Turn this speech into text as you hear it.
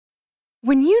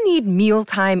When you need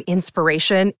mealtime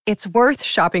inspiration, it's worth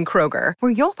shopping Kroger,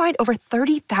 where you'll find over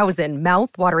 30,000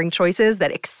 mouth-watering choices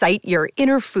that excite your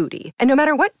inner foodie. And no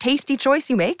matter what tasty choice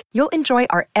you make, you'll enjoy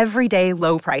our everyday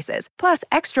low prices, plus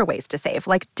extra ways to save,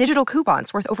 like digital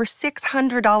coupons worth over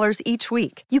 $600 each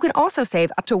week. You can also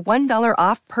save up to $1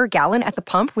 off per gallon at the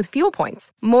pump with fuel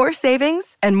points. More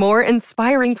savings and more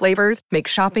inspiring flavors make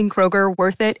shopping Kroger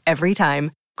worth it every time.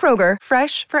 Kroger,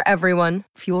 fresh for everyone.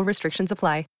 Fuel restrictions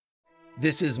apply.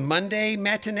 This is Monday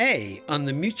Matinee on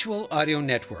the Mutual Audio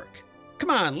Network. Come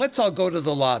on, let's all go to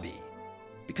the lobby.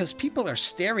 Because people are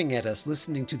staring at us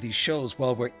listening to these shows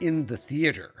while we're in the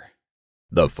theater.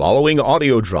 The following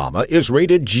audio drama is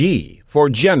rated G for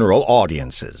general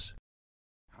audiences.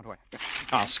 How do I?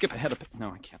 I'll skip ahead a bit.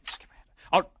 No, I can't skip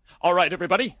ahead. All right,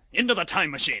 everybody, into the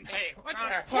time machine. Hey, wait a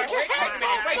minute.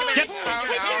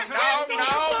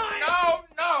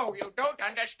 No, you don't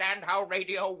understand how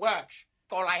radio works.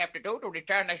 All I have to do to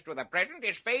return us to the present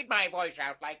is fade my voice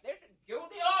out like this and cue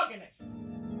the organist.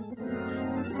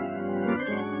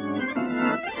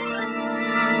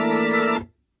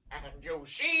 And you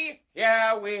see,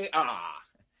 here we are.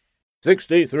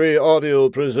 63 Audio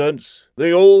presents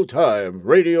the Old Time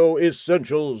Radio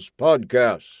Essentials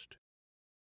Podcast.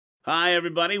 Hi,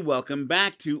 everybody. Welcome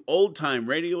back to Old Time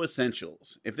Radio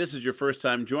Essentials. If this is your first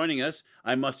time joining us,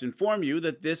 I must inform you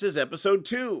that this is episode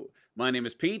 2. My name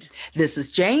is Pete. This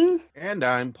is Jane. And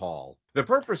I'm Paul. The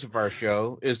purpose of our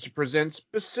show is to present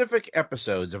specific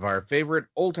episodes of our favorite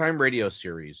old-time radio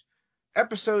series.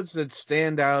 Episodes that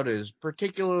stand out as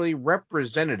particularly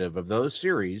representative of those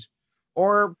series,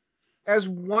 or as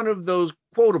one of those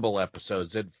quotable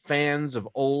episodes that fans of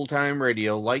old-time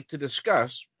radio like to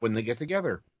discuss when they get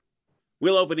together.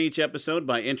 We'll open each episode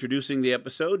by introducing the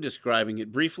episode, describing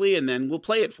it briefly, and then we'll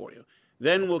play it for you.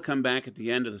 Then we'll come back at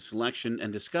the end of the selection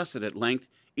and discuss it at length,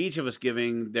 each of us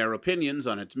giving their opinions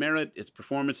on its merit, its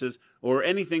performances, or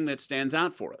anything that stands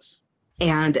out for us.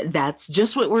 And that's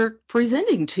just what we're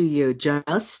presenting to you,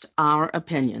 just our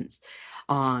opinions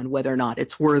on whether or not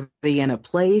it's worthy in a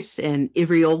place in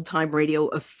every old-time radio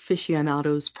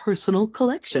aficionado's personal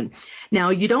collection.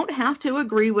 Now, you don't have to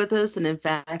agree with us, and in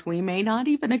fact, we may not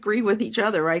even agree with each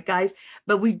other, right, guys?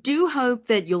 But we do hope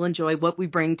that you'll enjoy what we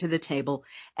bring to the table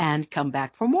and come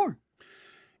back for more.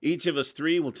 Each of us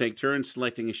three will take turns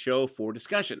selecting a show for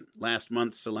discussion. Last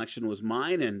month's selection was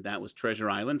mine, and that was Treasure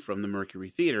Island from the Mercury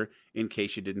Theater, in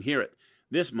case you didn't hear it.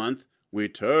 This month, we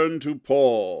turn to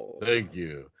Paul. Thank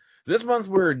you. This month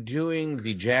we're doing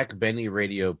the Jack Benny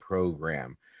radio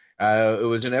program. It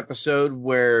was an episode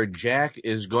where Jack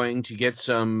is going to get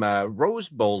some Rose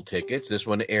Bowl tickets. This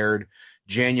one aired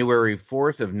January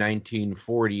 4th of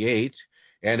 1948,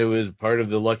 and it was part of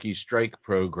the Lucky Strike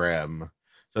program.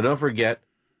 So don't forget,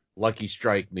 Lucky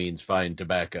Strike means fine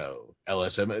tobacco.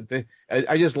 LSM.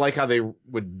 I just like how they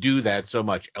would do that so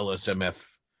much. LSMF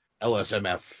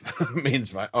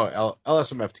means fine. Oh,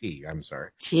 LSMFT. I'm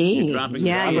sorry. T. You're dropping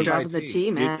the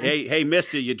T, man. Hey,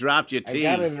 mister, you dropped your T.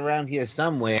 I got it around here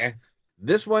somewhere.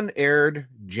 This one aired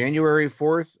January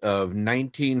 4th of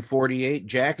 1948.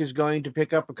 Jack is going to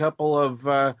pick up a couple of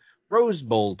Rose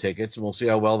Bowl tickets, and we'll see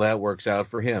how well that works out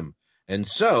for him. And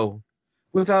so,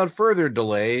 without further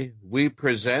delay, we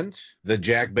present the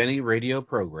Jack Benny radio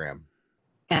program.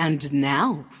 And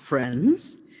now,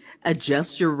 friends,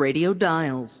 adjust your radio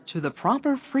dials to the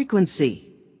proper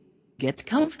frequency. Get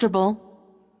comfortable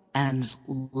and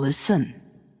listen.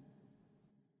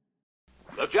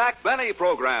 The Jack Benny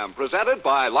program, presented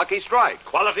by Lucky Strike.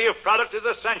 Quality of product is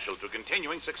essential to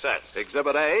continuing success.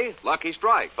 Exhibit A, Lucky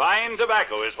Strike. Fine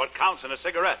tobacco is what counts in a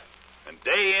cigarette. And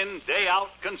day in, day out,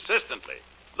 consistently,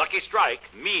 Lucky Strike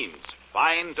means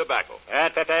fine tobacco.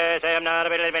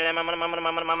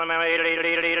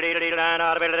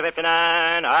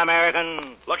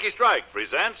 American. Lucky Strike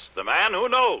presents The Man Who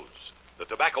Knows, the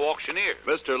tobacco auctioneer.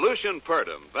 Mr. Lucian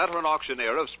Purdom, veteran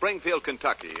auctioneer of Springfield,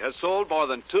 Kentucky, has sold more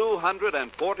than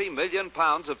 240 million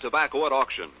pounds of tobacco at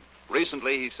auction.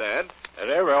 Recently, he said, at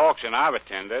every auction I've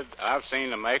attended, I've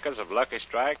seen the makers of Lucky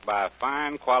Strike buy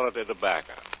fine quality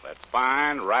tobacco. That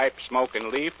fine, ripe, smoking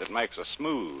leaf that makes a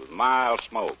smooth, mild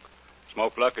smoke.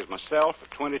 Smoked Lucky's myself for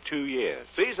 22 years.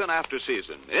 Season after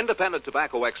season, independent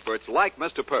tobacco experts like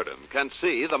Mr. Purdom can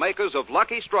see the makers of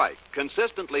Lucky Strike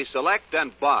consistently select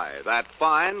and buy that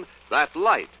fine, that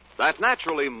light, that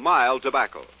naturally mild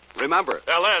tobacco. Remember,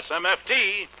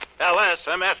 LSMFT,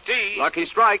 LSMFT. Lucky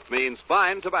Strike means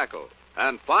fine tobacco.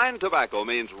 And fine tobacco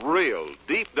means real,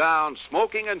 deep-down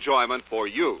smoking enjoyment for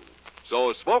you.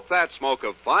 So smoke that smoke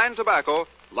of fine tobacco,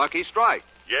 Lucky Strike.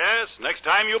 Yes, next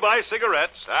time you buy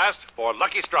cigarettes, ask for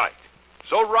Lucky Strike.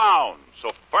 So round,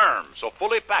 so firm, so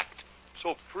fully packed,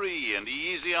 so free and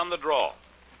easy on the draw.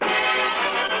 The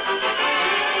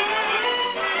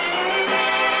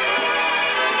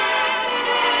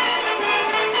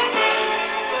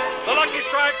Lucky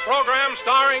Strike program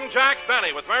starring Jack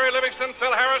Benny with Mary Livingston,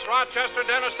 Phil Harris, Rochester,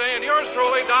 Dennis Day, and yours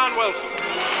truly, Don Wilson.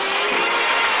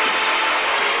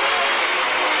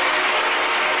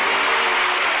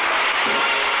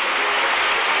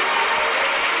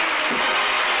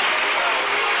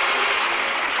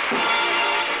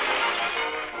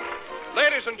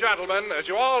 Ladies and gentlemen, as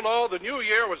you all know, the new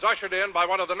year was ushered in by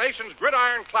one of the nation's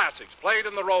gridiron classics played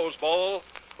in the Rose Bowl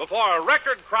before a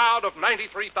record crowd of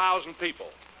 93,000 people.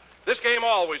 This game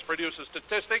always produces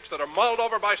statistics that are mulled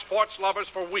over by sports lovers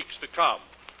for weeks to come.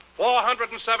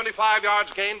 475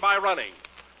 yards gained by running,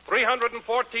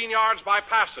 314 yards by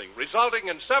passing, resulting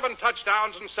in 7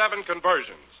 touchdowns and 7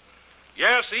 conversions.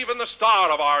 Yes, even the star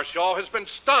of our show has been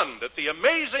stunned at the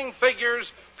amazing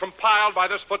figures compiled by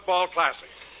this football classic.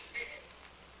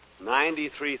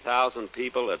 93,000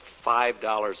 people at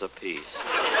 $5 apiece.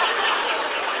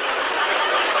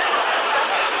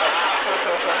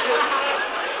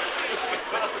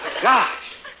 Gosh,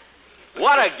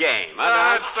 what a game.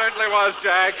 It certainly was,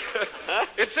 Jack.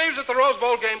 It seems that the Rose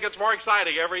Bowl game gets more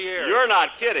exciting every year. You're not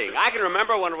kidding. I can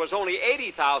remember when it was only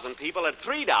 80,000 people at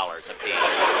 $3 apiece.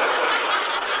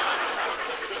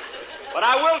 But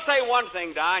I will say one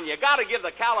thing, Don. You got to give the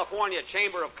California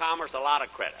Chamber of Commerce a lot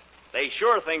of credit. They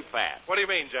sure think fast. What do you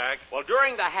mean, Jack? Well,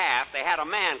 during the half, they had a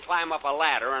man climb up a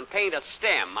ladder and paint a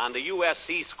stem on the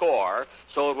USC score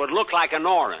so it would look like an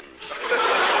orange.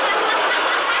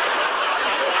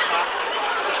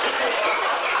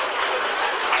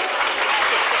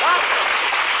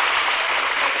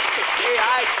 Gee,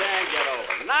 I can't get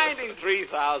over it.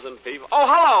 93,000 people. Oh,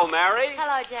 hello, Mary.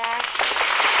 Hello, Jack.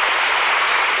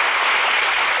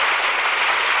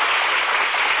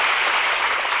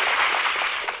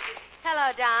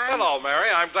 Hello, Don. Hello, Mary.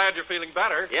 I'm glad you're feeling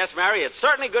better. Yes, Mary, it's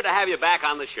certainly good to have you back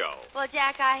on the show. Well,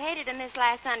 Jack, I hated to miss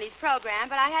last Sunday's program,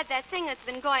 but I had that thing that's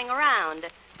been going around,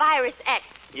 Virus X.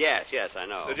 Yes, I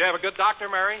know. Did you have a good doctor,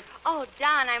 Mary? Oh,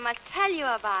 Don, I must tell you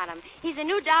about him. He's a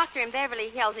new doctor in Beverly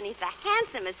Hills, and he's the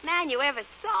handsomest man you ever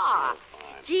saw.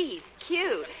 Gee, he's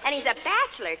cute. And he's a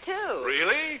bachelor, too.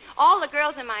 Really? All the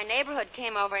girls in my neighborhood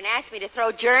came over and asked me to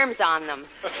throw germs on them.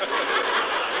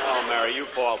 Oh, Mary, you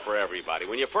fall for everybody.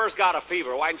 When you first got a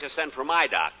fever, why didn't you send for my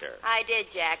doctor? I did,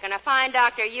 Jack, and a fine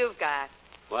doctor you've got.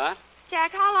 What?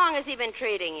 Jack, how long has he been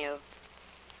treating you?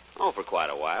 Oh, for quite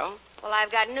a while. Well,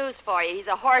 I've got news for you. He's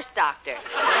a horse doctor.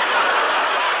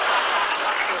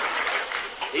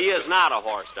 He is not a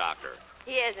horse doctor.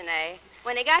 He isn't, eh?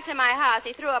 When he got to my house,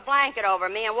 he threw a blanket over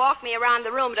me and walked me around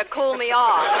the room to cool me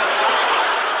off.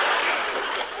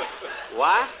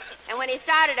 What? And when he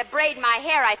started to braid my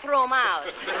hair, I threw him out.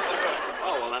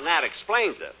 Oh, well, then that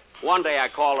explains it. One day I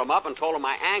called him up and told him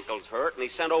my ankles hurt, and he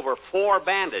sent over 4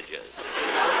 bandages.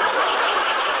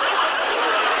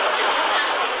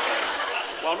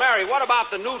 Well, Mary, what about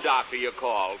the new doctor you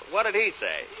called? What did he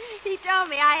say? He told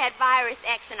me I had Virus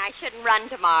X and I shouldn't run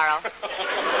tomorrow.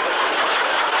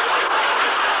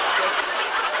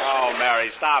 Oh, Mary,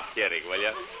 stop kidding, will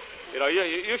you? You know,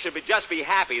 you should just be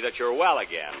happy that you're well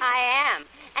again. I am.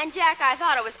 And, Jack, I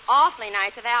thought it was awfully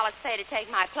nice of Alice Faye to take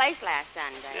my place last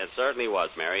Sunday. It certainly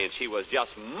was, Mary, and she was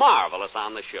just marvelous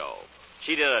on the show.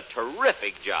 She did a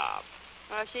terrific job.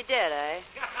 Well, she did, eh?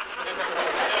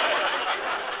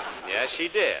 Yes, she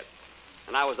did.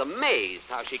 And I was amazed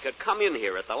how she could come in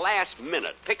here at the last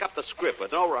minute, pick up the script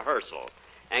with no rehearsal,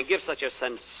 and give such a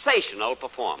sensational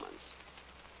performance.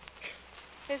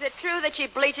 Is it true that she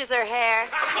bleaches her hair?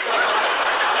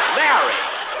 Mary!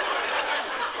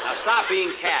 Now stop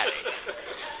being catty.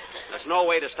 There's no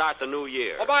way to start the new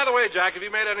year. Oh, by the way, Jack, have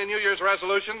you made any New Year's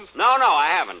resolutions? No, I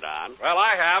haven't, Don. Well,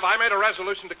 I have. I made a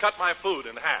resolution to cut my food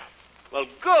in half. Well,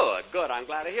 good. I'm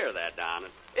glad to hear that, Don.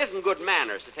 It isn't good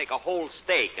manners to take a whole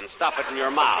steak and stuff it in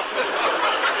your mouth.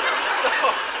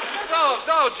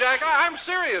 No, Jack, I'm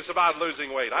serious about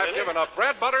losing weight. I've given up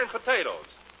bread, butter, and potatoes.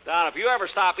 Don, if you ever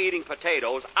stop eating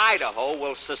potatoes, Idaho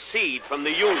will secede from the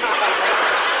Union.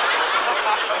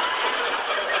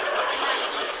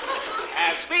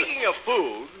 And speaking of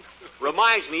food,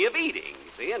 reminds me of eating.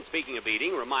 See, and speaking of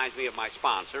eating, reminds me of my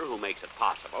sponsor who makes it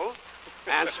possible.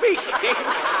 And speaking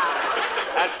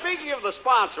of the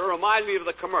sponsor, reminds me of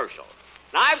the commercial.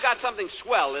 Now, I've got something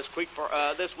swell this week for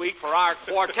our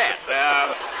quartet.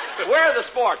 We're the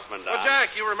sportsmen, Don. Well,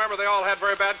 Jack, you remember they all had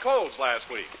very bad colds last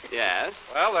week. Yes?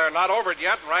 Well, they're not over it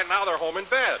yet, and right now they're home in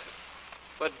bed.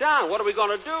 But, Don, what are we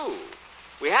going to do?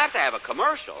 We have to have a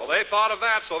commercial. Well, they thought of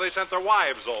that, so they sent their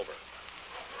wives over.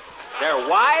 They're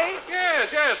white?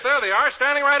 Yes, there they are,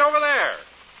 standing right over there.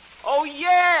 Oh,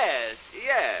 yes.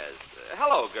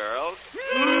 Hello, girls.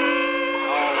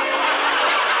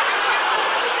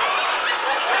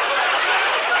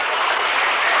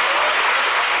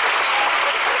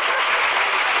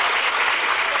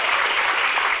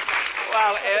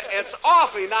 Well, it's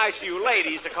awfully nice of you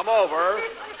ladies to come over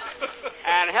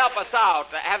and help us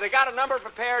out. Have they got a number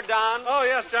prepared, Don? Oh,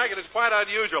 yes, Jack, it is quite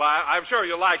unusual. I'm sure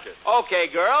you'll like it. Okay,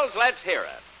 girls, let's hear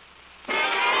it.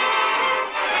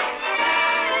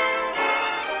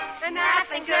 But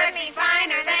nothing could be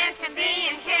finer than to be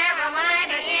in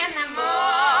Carolina in the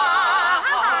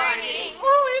morning. Oh,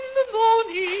 in the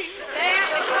morning.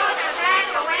 There's a grow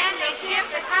tobacco and they ship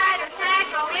the tide of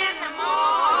tobacco in the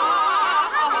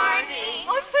morning.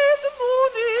 I said the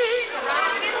morning.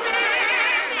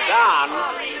 Don.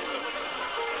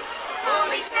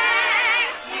 Holy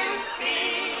facts you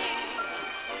see.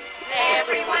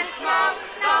 Everyone smokes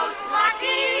those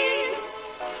Luckies.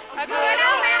 A good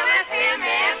old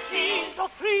LSMFT. So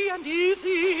free and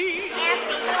easy. Yes,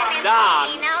 we do.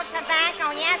 Don. No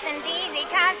tobacco, yes indeed,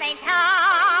 because they told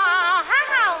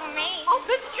me. I'll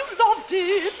bet you loved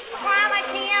it.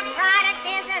 Quality of product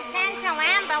is essential,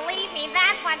 and believe me,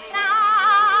 that's what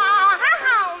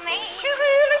told me. She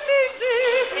really means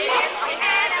it. If we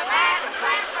had a lavish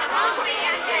life for only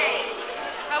a day,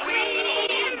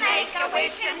 we'd make a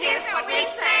wish, and here's what we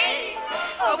say.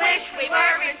 A wish we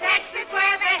were in Texas,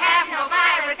 where they have no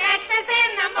virus, Texas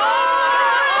in the morning.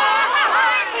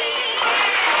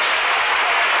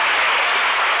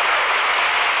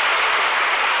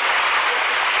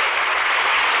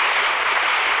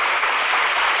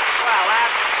 Well,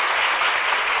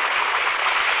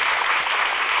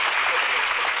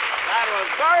 that was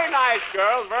very nice,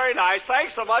 girls. Very nice.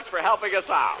 Thanks so much for helping us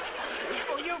out.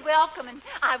 Oh, you're welcome, and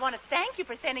I want to thank you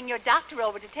for sending your doctor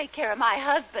over to take care of my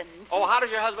husband. Oh, how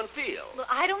does your husband feel? Well,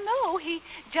 I don't know. He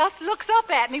just looks up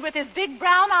at me with his big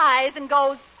brown eyes and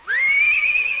goes...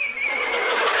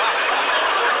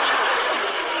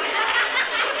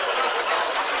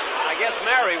 I guess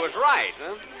Mary was right,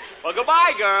 huh? Well,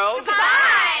 goodbye, girls.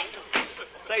 Goodbye.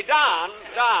 Say, Don,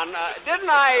 didn't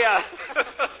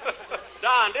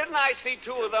I see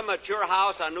two of them at your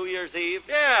house on New Year's Eve?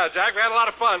 Yeah, Jack, we had a lot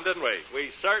of fun, didn't we?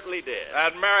 We certainly did.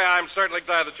 And, Mary, I'm certainly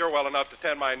glad that you're well enough to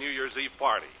attend my New Year's Eve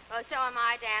party. Well, so am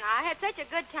I, Dan. I had such a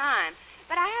good time.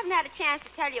 But I haven't had a chance to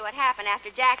tell you what happened after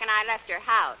Jack and I left your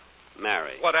house.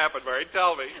 Mary. What happened, Mary?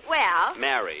 Tell me. Well,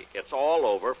 Mary, it's all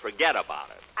over. Forget about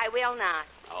it. I will not.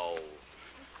 Oh.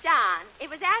 John, it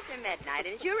was after midnight,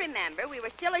 and as you remember, we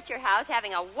were still at your house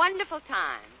having a wonderful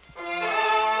time.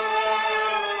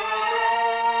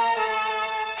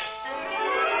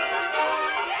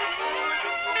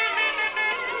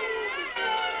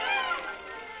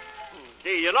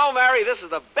 Gee, you know, Mary, this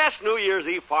is the best New Year's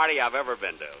Eve party I've ever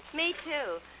been to. Me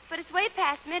too. But it's way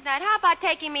past midnight. How about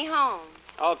taking me home?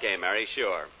 Okay, Mary,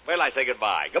 sure. Wait till I say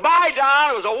goodbye. Goodbye, Don.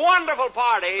 It was a wonderful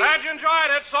party. Glad you enjoyed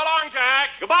it. So long, Jack.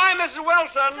 Goodbye, Mrs.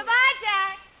 Wilson. Goodbye,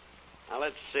 Jack. Now,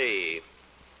 let's see.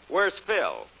 Where's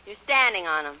Phil? You're standing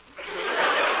on him.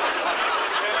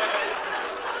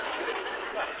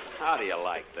 How do you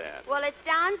like that? Well, it's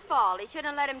Don's fault. He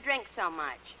shouldn't let him drink so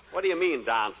much. What do you mean,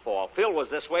 Don's fault? Phil was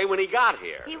this way when he got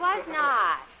here. He was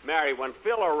not. Mary, when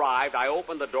Phil arrived, I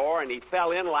opened the door and he fell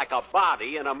in like a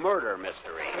body in a murder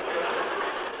mystery.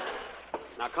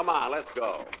 Now, come on, let's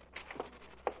go.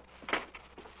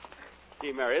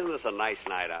 Gee, Mary, isn't this a nice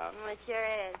night out? It sure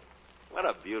is. What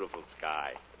a beautiful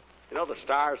sky. You know, the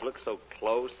stars look so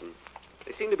close, and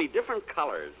they seem to be different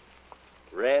colors.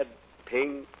 Red,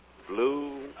 pink,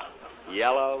 blue,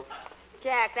 yellow.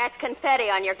 Jack, that's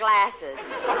confetti on your glasses.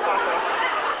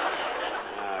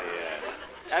 Oh, yes.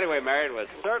 Anyway, Mary, it was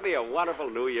certainly a wonderful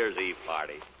New Year's Eve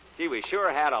party. Gee, we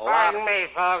sure had a lot. Pardon me,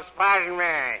 folks. Pardon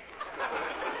me.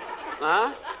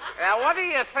 Huh? What do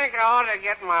you think I ought to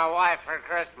get my wife for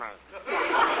Christmas?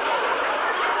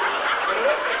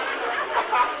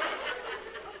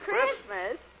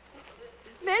 Christmas?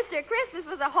 Mister, Christmas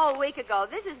was a whole week ago.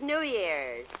 This is New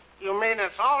Year's. You mean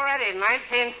it's already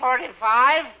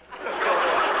 1945?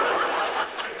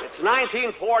 It's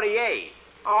 1948.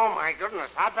 Oh, my goodness.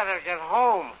 I better get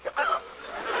home.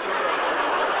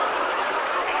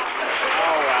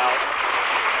 Oh, well.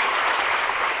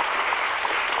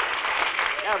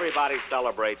 Everybody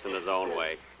celebrates in his own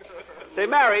way. Say,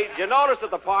 Mary, did you notice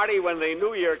at the party when the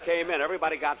New Year came in,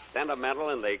 everybody got sentimental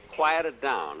and they quieted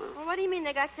down, huh? Well, what do you mean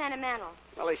they got sentimental?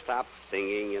 Well, they stopped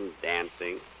singing and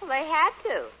dancing. Well, they had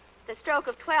to. The stroke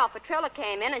of 12, Petrilla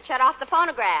came in and shut off the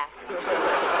phonograph.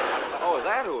 Oh, is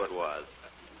that who it was?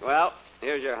 Well,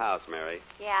 here's your house, Mary.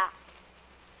 Yeah.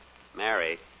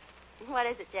 Mary, What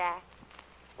is it, Jack?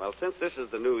 Well, since this is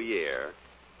the new year,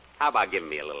 how about giving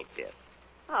me a little kiss?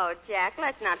 Oh, Jack,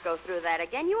 let's not go through that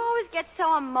again. You always get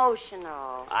so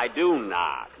emotional. I do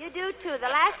not. You do, too. The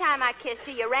last time I kissed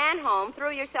you, you ran home,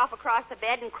 threw yourself across the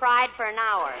bed, and cried for an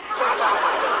hour.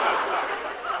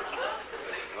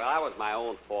 Well, that was my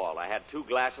own fault. I had 2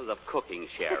 glasses of cooking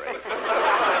sherry.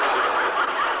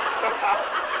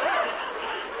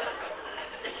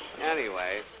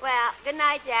 Anyway. Well, good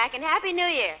night, Jack, and Happy New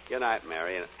Year. Good night,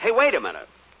 Mary. Hey, wait a minute.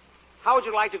 How would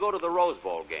you like to go to the Rose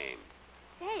Bowl game?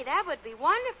 Hey, that would be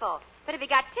wonderful. But have you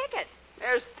got tickets?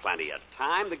 There's plenty of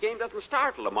time. The game doesn't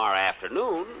start till tomorrow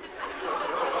afternoon.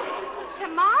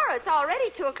 Tomorrow? It's already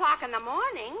 2 o'clock in the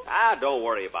morning. Ah, don't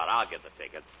worry about it. I'll get the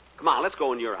tickets. Come on, let's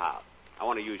go in your house. I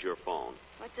want to use your phone.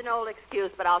 It's an old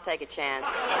excuse, but I'll take a chance.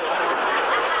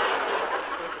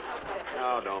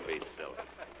 No, don't be silly.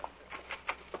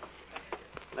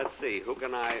 Let's see, who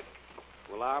can I...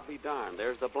 Well, I'll be darned.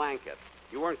 There's the blanket.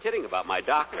 You weren't kidding about my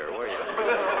doctor, were you?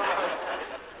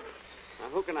 Now,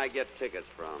 who can I get tickets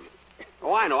from?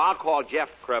 Oh, I know. I'll call Jeff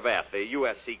Crevette, the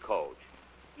USC coach.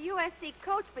 The USC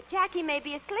coach, but Jackie may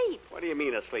be asleep. What do you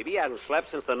mean asleep? He hasn't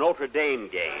slept since the Notre Dame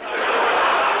game.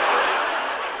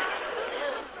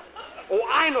 Oh,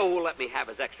 I know who'll let me have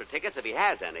his extra tickets if he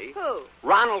has any. Who?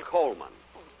 Ronald Coleman.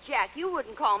 Jack, you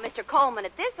wouldn't call Mr. Coleman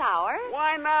at this hour.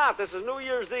 Why not? This is New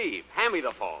Year's Eve. Hand me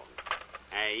the phone.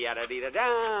 Hey,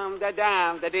 yada-dee-da-dum,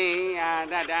 da-dum, da-dee,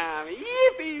 da-dum,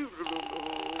 yippee.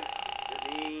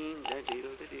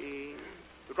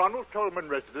 The Ronald Coleman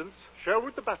residence.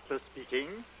 Sherwood the butler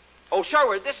speaking. Oh,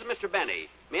 Sherwood, this is Mr. Benny.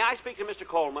 May I speak to Mr.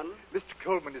 Coleman? Mr.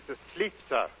 Coleman is asleep,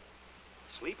 sir.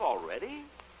 Asleep already?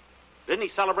 Didn't he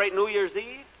celebrate New Year's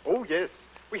Eve? Oh, yes.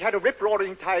 We had a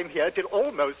rip-roaring time here till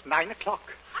almost 9 o'clock.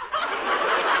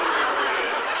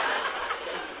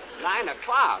 9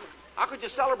 o'clock? How could you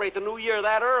celebrate the New Year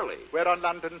that early? We're on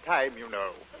London time, you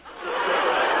know.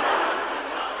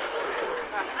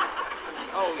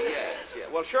 Oh, yes.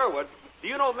 Well, Sherwood, do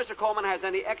you know if Mr. Coleman has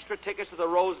any extra tickets to the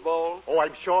Rose Bowl? Oh,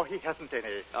 I'm sure he hasn't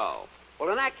any. Oh. Well,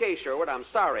 in that case, Sherwood, I'm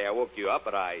sorry I woke you up,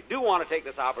 but I do want to take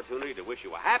this opportunity to wish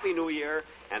you a Happy New Year,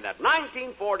 and that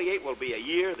 1948 will be a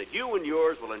year that you and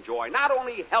yours will enjoy not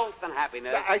only health and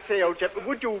happiness... I say, old chap,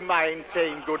 would you mind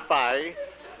saying goodbye?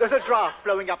 There's a draft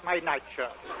blowing up my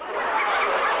nightshirt.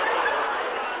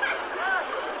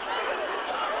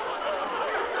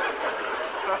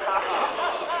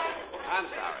 I'm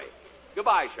sorry.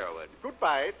 Goodbye, Sherwood.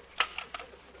 Goodbye.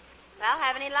 Well,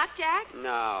 have any luck, Jack?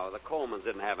 No, the Colemans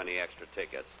didn't have any extra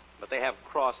tickets, but they have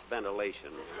cross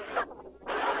ventilation.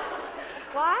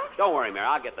 What? Don't worry, Mary.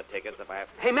 I'll get the tickets if I have...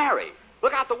 Hey, Mary,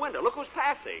 look out the window. Look who's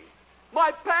passing.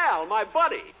 My pal, my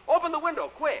buddy. Open the window,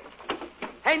 quick.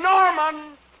 Hey,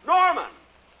 Norman! Norman!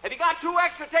 Have you got 2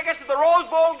 extra tickets to the Rose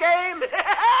Bowl game?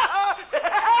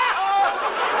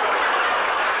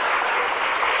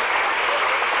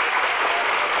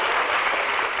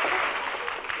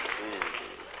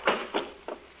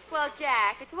 Well,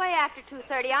 Jack, it's way after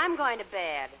 2:30. I'm going to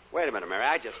bed. Wait a minute, Mary.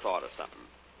 I just thought of something.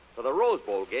 For the Rose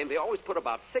Bowl game, they always put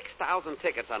about 6,000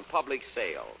 tickets on public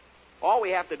sale. All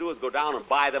we have to do is go down and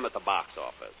buy them at the box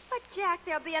office. But, Jack,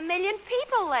 there'll be 1 million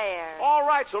people there. All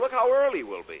right, so look how early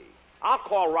we'll be. I'll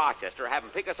call Rochester, have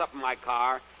him pick us up in my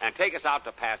car, and take us out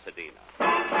to Pasadena.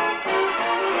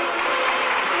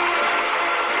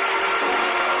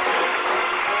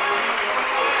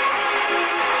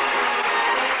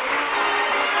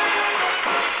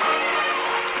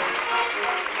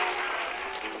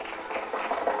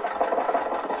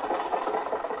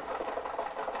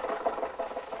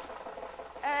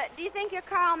 Do you think your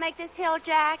car will make this hill,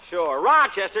 Jack? Sure.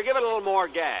 Rochester, give it a little more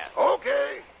gas.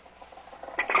 Okay.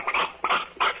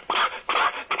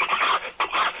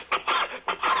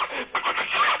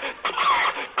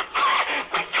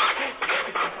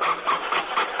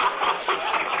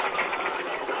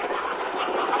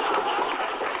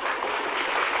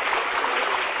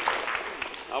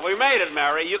 Well, we made it,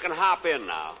 Mary. You can hop in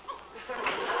now.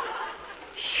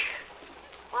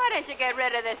 Why don't you get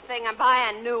rid of this thing and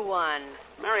buy a new one?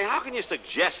 Mary, how can you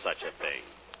suggest such a thing?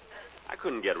 I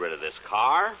couldn't get rid of this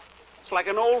car. It's like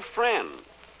an old friend.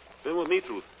 Been with me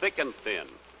through thick and thin,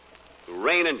 through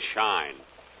rain and shine,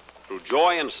 through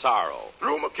joy and sorrow.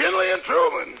 Through McKinley and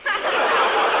Truman.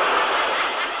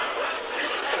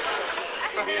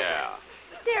 Yeah.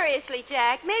 Seriously,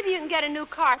 Jack, maybe you can get a new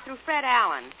car through Fred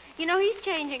Allen. You know, he's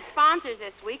changing sponsors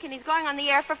this week, and he's going on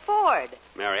the air for Ford.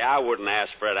 Mary, I wouldn't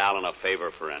ask Fred Allen a favor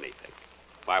for anything.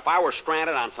 Why, if I were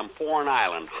stranded on some foreign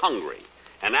island, hungry,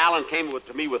 and Allen came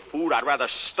to me with food, I'd rather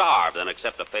starve than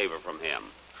accept a favor from him.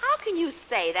 How can you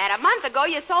say that? A month ago,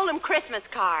 you sold him Christmas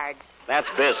cards. That's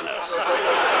business.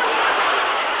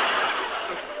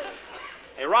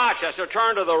 Hey, Rochester,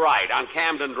 turn to the right on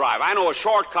Camden Drive. I know a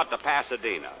shortcut to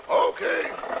Pasadena. Okay.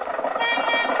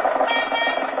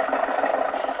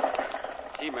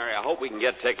 Gee, Mary, I hope we can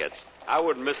get tickets. I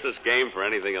wouldn't miss this game for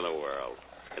anything in the world.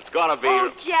 It's gonna be...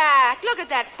 Oh, Jack, look at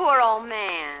that poor old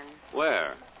man.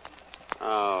 Where?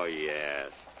 Oh,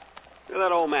 yes. Look at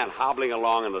that old man hobbling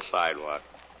along on the sidewalk.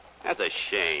 That's a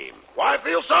shame. Why, I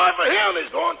feel sorry for him. He's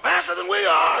going faster than we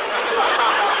are.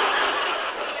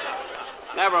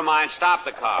 Never mind. Stop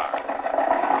the car.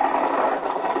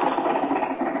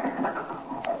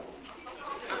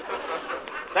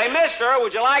 Say, mister,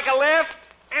 would you like a lift?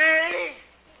 Eh?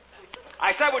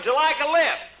 I said, would you like a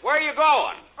lift? Where are you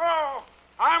going? Oh,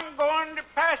 I'm going to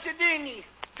Pasadena,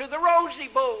 to the Rosie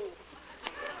Bowl.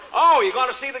 Oh, you going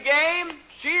to see the game?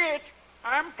 See it.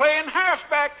 I'm playing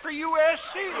halfback for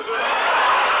USC.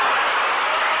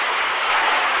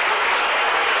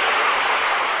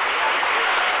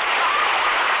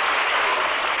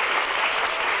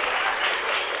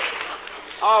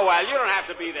 Oh, well, you don't have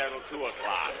to be there till 2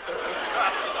 o'clock.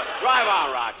 Drive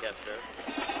on, Rochester.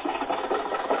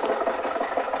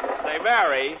 Say,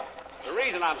 Mary, the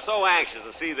reason I'm so anxious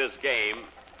to see this game,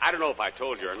 I don't know if I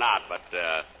told you or not, but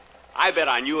I bet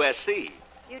on USC.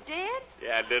 You did?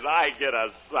 Yeah, did I get a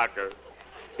sucker?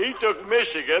 He took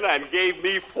Michigan and gave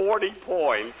me 40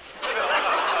 points.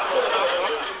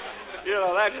 You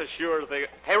know, that's a sure thing.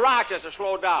 Hey, Rochester,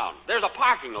 slow down. There's a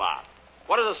parking lot.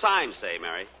 What does the sign say,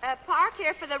 Mary? Park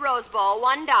here for the Rose Bowl,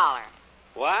 $1.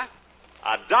 What?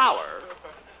 $1?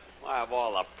 Why, of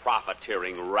all the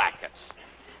profiteering rackets.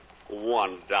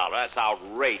 $1. That's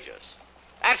outrageous.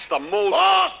 That's the most...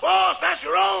 Boss, that's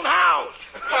your own house.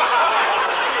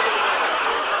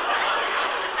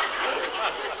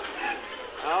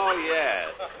 Oh, yes.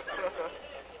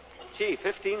 Gee,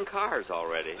 15 cars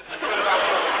already.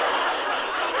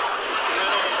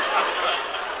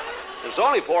 It's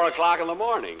only 4 o'clock in the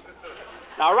morning.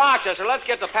 Now, Rochester, let's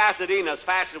get to Pasadena as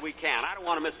fast as we can. I don't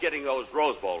want to miss getting those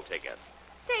Rose Bowl tickets.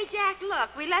 Say, Jack,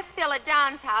 look, we left Phil at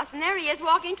Don's house, and there he is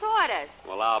walking toward us.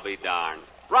 Well, I'll be darned.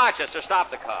 Rochester, stop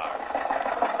the car.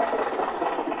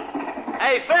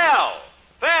 Hey, Phil!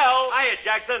 Phil! Hiya,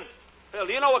 Jackson. Phil,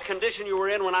 do you know what condition you were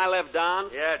in when I left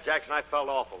Don's? Yeah, Jackson, I felt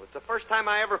awful. It's the first time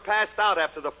I ever passed out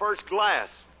after the first glass.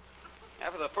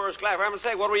 After the first glass, for heaven's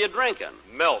sake, what were you drinking?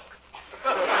 Milk.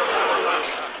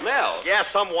 Milk? Yeah,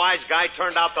 some wise guy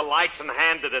turned out the lights and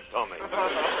handed it to me.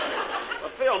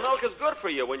 But, Phil, milk is good for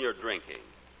you when you're drinking.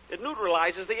 It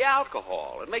neutralizes the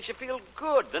alcohol. It makes you feel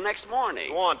good the next morning.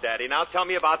 Go on, Daddy. Now tell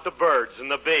me about the birds and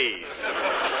the bees.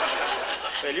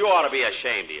 Phil, you ought to be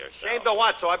ashamed of yourself. Ashamed of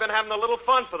what? So I've been having a little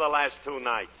fun for the last 2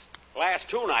 nights. Last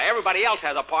 2 nights? Everybody else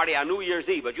has a party on New Year's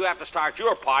Eve, but you have to start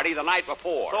your party the night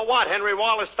before. So what? Henry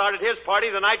Wallace started his party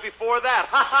the night before that.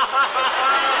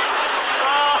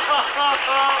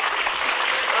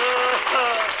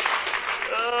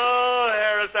 Oh,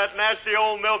 Harris, that nasty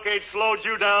old milk ain't slowed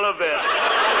you down a bit.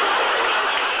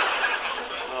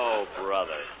 Oh,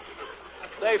 brother.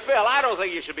 Say, Phil, I don't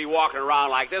think you should be walking around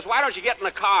like this. Why don't you get in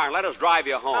the car and let us drive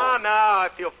you home? Oh, no, I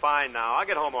feel fine now. I'll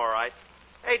get home all right.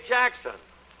 Hey, Jackson,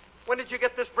 when did you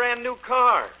get this brand new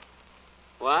car?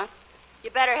 What?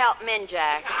 You better help him in,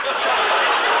 Jack.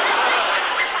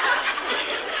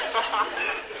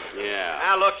 Yeah.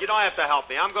 Now, look, you don't have to help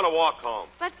me. I'm going to walk home.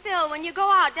 But, Phil, when you go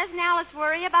out, doesn't Alice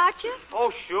worry about you?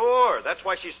 Oh, sure. That's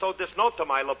why she sewed this note to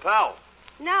my lapel.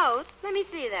 No. Let me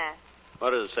see that.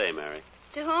 What does it say, Mary?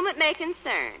 To whom it may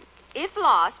concern. If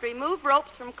lost, remove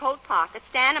ropes from coat pockets,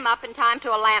 stand them up in time to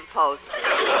a lamppost.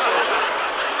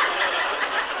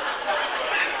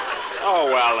 Oh,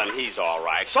 well, then he's all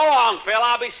right. So long, Phil.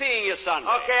 I'll be seeing you Sunday.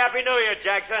 Okay, Happy New Year,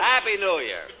 Jackson. Happy New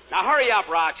Year. Now, hurry up,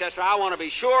 Rochester. I want to be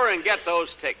sure and get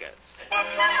those tickets.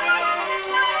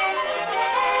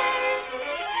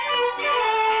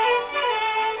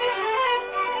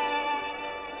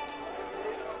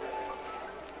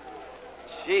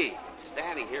 Gee,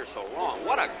 standing here so long.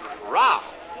 What a crowd.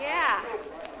 Yeah.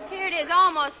 Here it is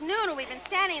almost noon, and we've been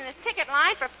standing in this ticket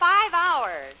line for 5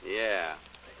 hours. Yeah.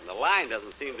 And the line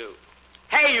doesn't seem to...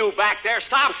 Hey, you back there,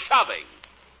 stop shoving.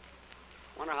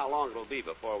 Wonder how long it'll be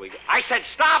before we get... I said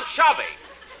stop shoving!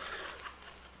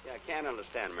 Yeah, I can't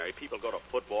understand, Mary. People go to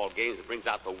football games. It brings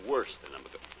out the worst in them.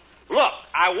 Look,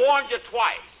 I warned you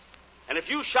twice. And if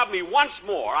you shove me once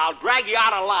more, I'll drag you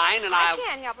out of line and I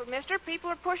can't help it, mister. People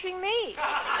are pushing me.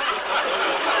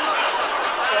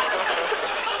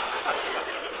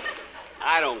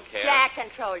 I don't care. Jack,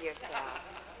 control yourself.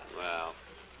 Well,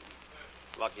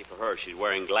 lucky for her, she's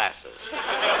wearing glasses.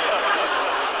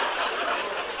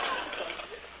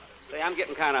 Say, I'm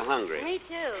getting kind of hungry. Me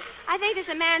too. I think there's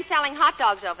a man selling hot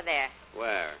dogs over there.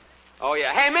 Where? Oh,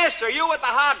 yeah. Hey, mister, you with the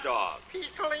hot dog.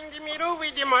 Pickle in the middle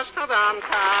with the mustard on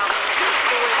top.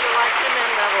 The way you like them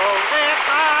in the roll.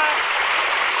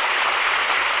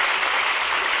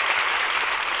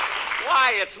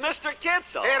 Why, it's Mr.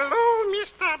 Kitzel. Hello,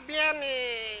 Mr.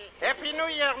 Benny. Happy New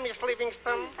Year, Miss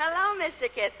Livingston. Hello, Mr.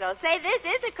 Kitzel. Say, this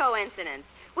is a coincidence.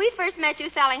 We first met you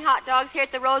selling hot dogs here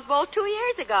at the Rose Bowl 2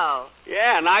 years ago.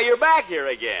 Yeah, now you're back here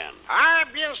again.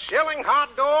 I've been selling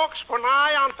hot dogs for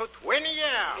nigh on to 20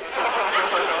 years.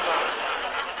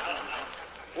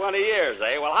 20 years,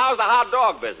 eh? Well, how's the hot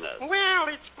dog business? Well,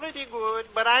 it's pretty good,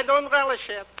 but I don't relish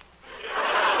it.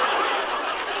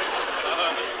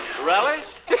 Relish?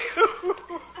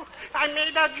 I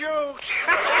made a joke.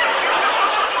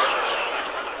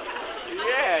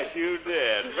 Yes, you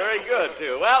did. Very good,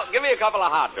 too. Well, give me a couple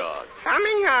of hot dogs.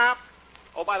 Coming up.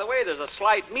 Oh, by the way, there's a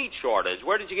slight meat shortage.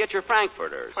 Where did you get your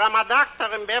frankfurters? From a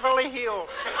doctor in Beverly Hills.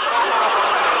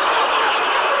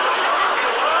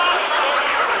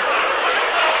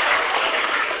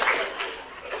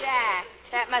 Jack,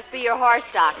 that must be your horse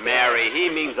doctor. Mary, he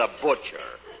means a butcher.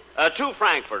 2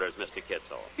 frankfurters, Mr.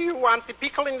 Kitzel. You want the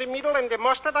pickle in the middle and the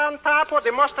mustard on top, or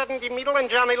the mustard in the middle and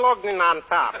Johnny Logan on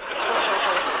top?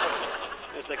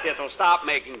 Mr. Kitzel, stop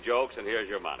making jokes, and here's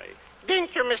your money.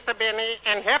 Thank you, Mr. Benny,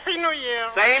 and Happy New Year.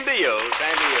 Same to you.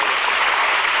 Same to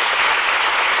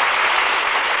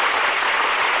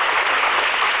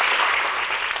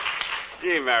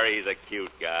you. Gee, Mary, he's a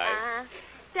cute guy.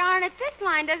 Darn it, this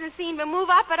line doesn't seem to move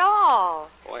up at all.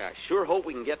 Boy, I sure hope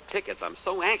we can get tickets. I'm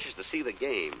so anxious to see the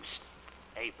game.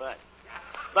 Hey, Bud.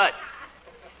 Bud.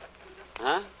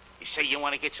 Huh? You say you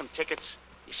want to get some tickets?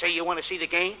 You say you want to see the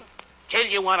game? Tell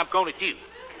you what I'm going to do.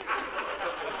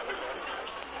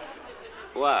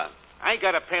 What? I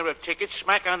got a pair of tickets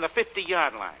smack on the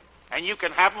 50-yard line, and you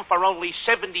can have them for only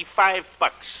 $75.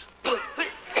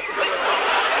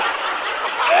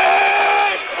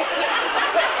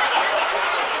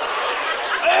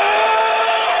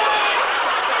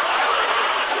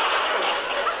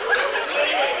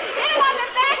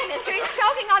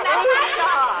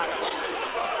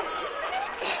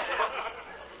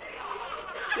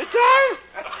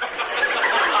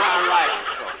 All right.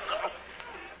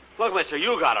 Look, mister,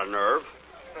 you got a nerve.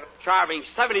 Charging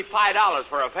 $75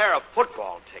 for a pair of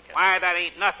football tickets. Why, that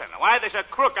ain't nothing. Why, there's a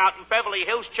crook out in Beverly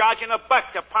Hills charging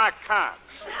 $1 to park cars.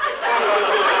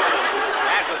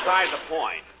 That's beside the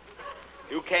point.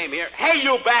 You came here. Hey,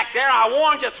 you back there, I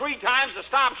warned you 3 times to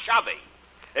stop shoving.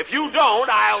 If you don't,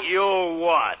 I'll... You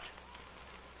what?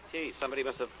 Gee, somebody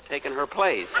must have taken her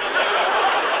place.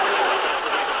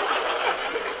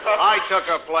 I took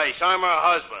her place. I'm her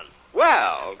husband.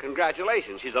 Well,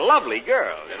 congratulations. She's a lovely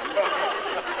girl.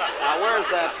 Now, where's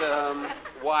that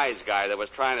wise guy that was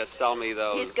trying to sell me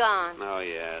those... He's gone. Oh,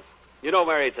 yes. You know,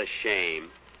 Mary, it's a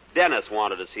shame. Dennis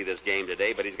wanted to see this game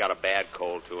today, but he's got a bad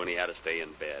cold, too, and he had to stay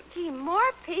in bed. Gee,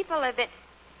 more people have been...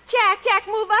 Jack,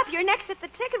 move up. You're next at the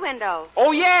ticket window.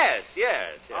 Oh, yes.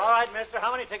 All right, mister.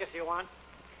 How many tickets do you want?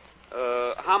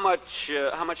 How much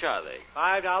are they?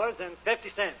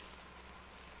 $5.50.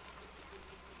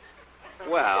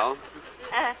 Well...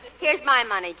 Here's my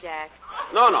money, Jack.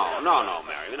 No,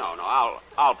 Mary. No.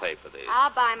 I'll pay for these. I'll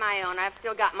buy my own. I've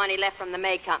still got money left from the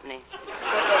May Company.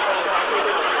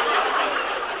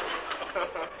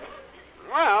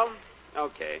 Well,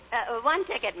 okay. 1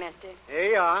 ticket, mister.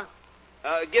 Here you are.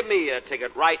 Give me a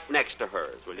ticket right next to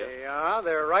hers, will you? Here you are.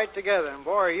 They're right together. And,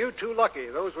 boy, are you too lucky.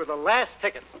 Those were the last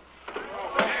tickets.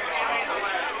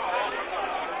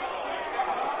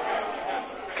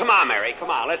 Come on, Mary. Come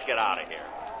on. Let's get out of here.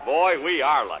 Boy, we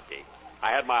are lucky. I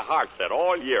had my heart set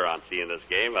all year on seeing this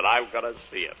game, and I'm going to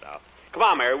see it now. Come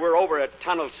on, Mary. We're over at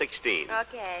Tunnel 16.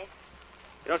 Okay.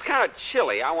 You know, it's kind of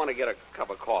chilly. I want to get a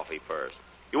cup of coffee first.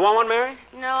 You want one, Mary?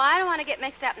 No, I don't want to get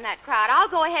mixed up in that crowd. I'll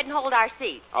go ahead and hold our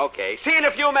seat. Okay. See you in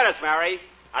a few minutes, Mary.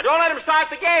 Now, don't let him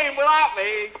start the game without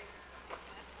me.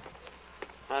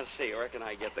 Let's see. Where can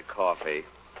I get the coffee?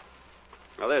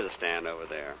 Oh, there's a stand over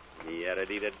there.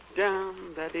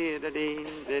 Yada-dee-da-dum,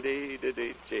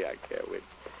 da-dee-da-dee-da-dee-da-dee. Gee, I can't wait.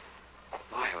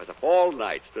 Boy, I was up all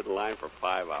night, stood in line for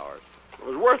 5 hours. It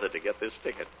was worth it to get this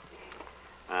ticket.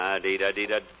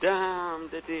 Dee-da-dee-da-dum,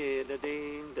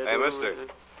 da-dee-da-dee. Hey,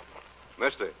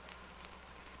 Mister.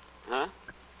 Huh?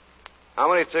 How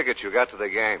many tickets you got to the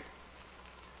game?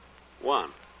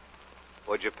 1.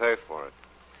 What'd you pay for it?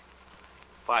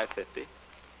 $5.50.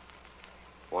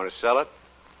 Want to sell it?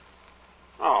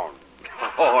 Oh,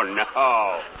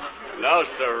 no. No,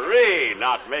 sirree,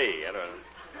 not me.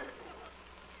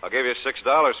 I'll give you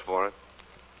 $6 for it.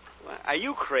 Are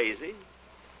you crazy?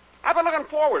 I've been looking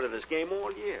forward to this game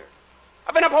all year.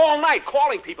 I've been up all night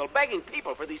calling people, begging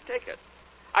people for these tickets.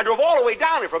 I drove all the way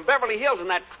down here from Beverly Hills in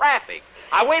that traffic.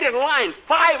 I waited in line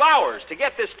 5 hours to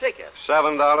get this ticket.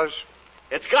 $7.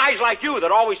 It's guys like you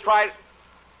that always try to...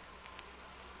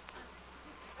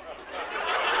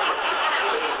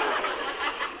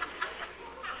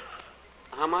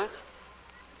 How much?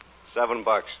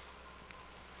 $7.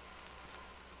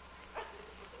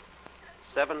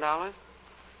 $7?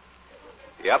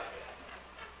 Yep.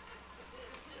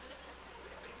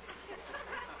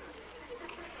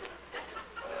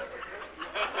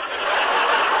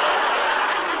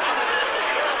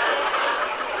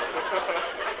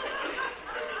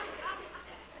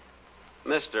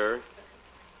 Mister,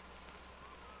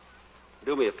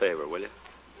 do me a favor, will you?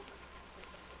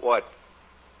 What?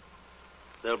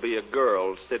 There'll be a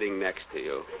girl sitting next to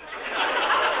you.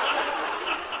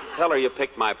 Tell her you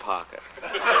picked my pocket.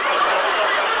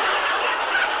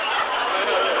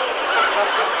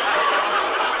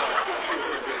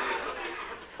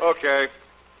 Okay.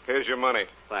 Here's your money.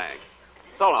 Thanks.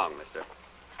 So long, mister.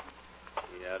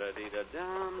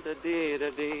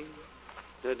 Yada-dee-da-dum-da-dee-da-dee.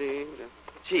 Da-dee-da.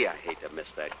 Gee, I hate to miss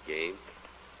that game.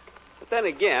 But then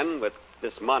again, with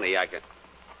this money, I can...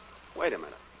 Wait a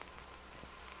minute.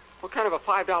 What kind of a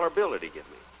 $5 bill did he give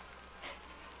me?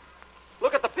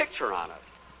 Look at the picture on it.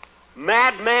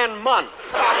 Madman Month.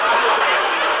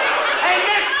 Hey,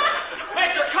 mister!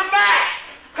 Mister, come back!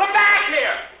 Come back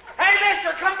here! Hey,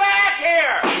 mister, come back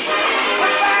here! Come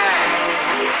back!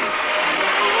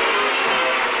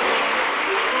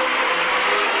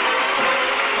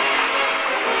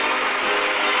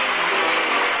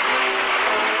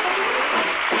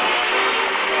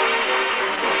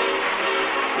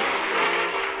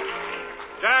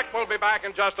 Jack will be back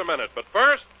in just a minute, but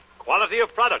first... Quality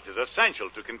of product is essential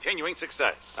to continuing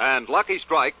success. And Lucky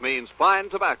Strike means fine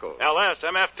tobacco.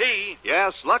 LSMFT.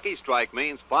 Yes, Lucky Strike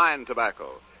means fine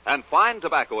tobacco. And fine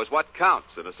tobacco is what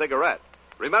counts in a cigarette.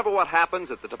 Remember what happens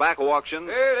at the tobacco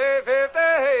auctions? At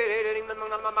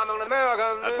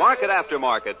market after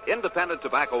market, independent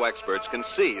tobacco experts can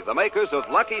see the makers of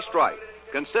Lucky Strike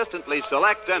consistently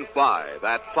select and buy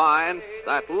that fine,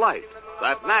 that light,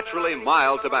 that naturally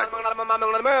mild tobacco.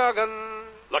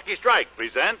 Lucky Strike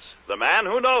presents The Man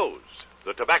Who Knows,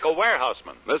 the tobacco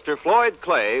warehouseman. Mr. Floyd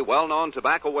Clay, well-known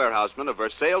tobacco warehouseman of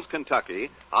Versailles, Kentucky,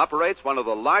 operates one of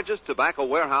the largest tobacco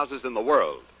warehouses in the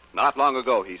world. Not long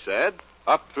ago, he said,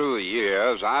 "Up through the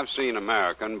years, I've seen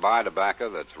American buy tobacco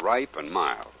that's ripe and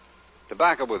mild.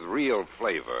 Tobacco with real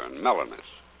flavor and mellowness.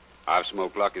 I've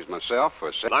smoked Lucky's myself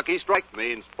for... Lucky Strike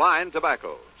means fine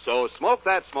tobacco. So smoke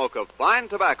that smoke of fine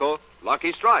tobacco,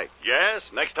 Lucky Strike. Yes,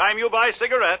 next time you buy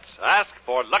cigarettes, ask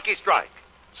for Lucky Strike.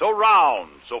 So round,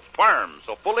 so firm,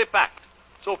 so fully packed,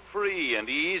 so free and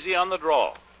easy on the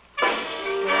draw.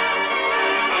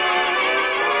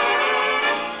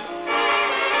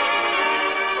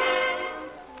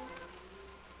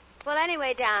 Well,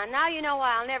 anyway, Don, now you know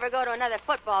why I'll never go to another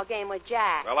football game with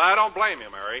Jack. Well, I don't blame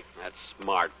you, Mary. That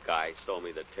smart guy stole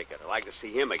me the ticket. I'd like to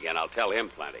see him again. I'll tell him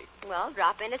plenty. Well,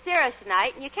 drop into Cirrus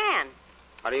tonight, and you can.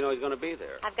 How do you know he's going to be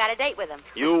there? I've got a date with him.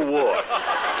 You would.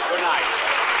 Good night.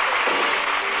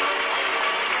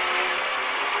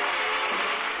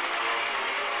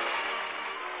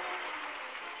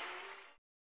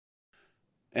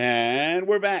 And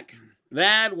we're back.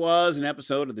 That was an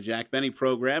episode of the Jack Benny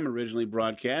program, originally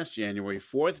broadcast January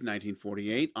 4th,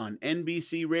 1948 on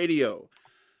NBC Radio.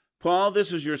 Paul,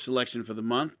 this was your selection for the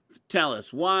month. Tell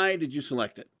us, why did you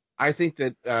select it? I think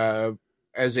that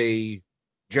as a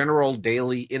general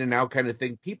daily in and out kind of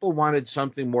thing, people wanted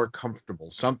something more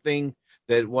comfortable, something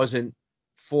that wasn't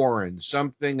foreign,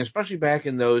 something, especially back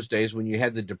in those days when you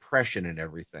had the Depression and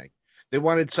everything. They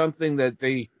wanted something that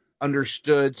they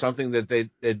understood, something that they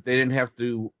didn't have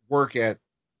to work at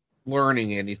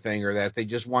learning anything, or that they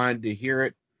just wanted to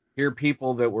hear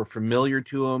people that were familiar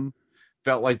to them,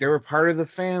 felt like they were part of the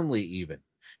family even.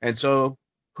 And so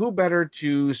who better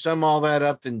to sum all that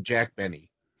up than Jack Benny?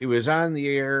 He was on the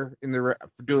air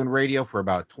doing radio for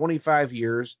about 25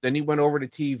 years. Then he went over to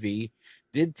TV,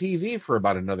 did TV for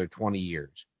about another 20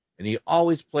 years. And he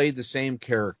always played the same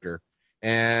character.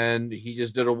 And he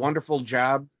just did a wonderful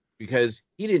job because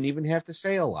he didn't even have to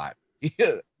say a lot,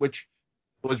 which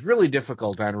was really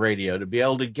difficult on radio, to be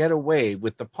able to get away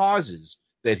with the pauses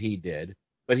that he did.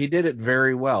 But he did it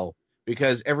very well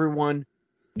because everyone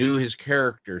knew his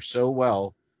character so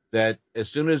well that as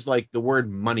soon as like the word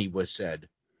money was said,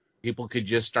 people could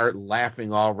just start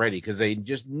laughing already because they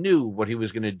just knew what he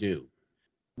was going to do.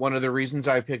 One of the reasons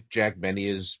I picked Jack Benny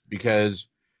is because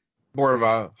more of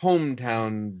a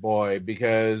hometown boy,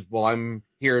 because, well, I'm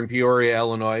here in Peoria,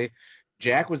 Illinois.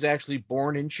 Jack was actually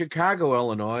born in Chicago,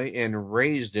 Illinois, and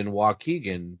raised in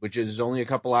Waukegan, which is only a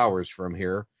couple hours from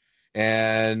here.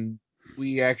 And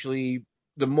we actually,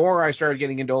 the more I started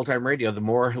getting into old-time radio, the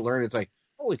more I learned it's like,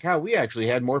 holy cow, we actually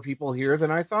had more people here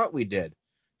than I thought we did.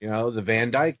 You know, the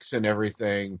Van Dykes and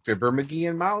everything. Fibber McGee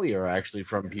and Molly are actually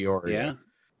from Peoria. Yeah.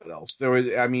 What else? There was,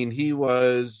 I mean, he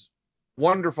was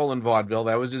wonderful in vaudeville.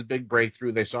 That was his big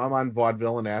breakthrough. They saw him on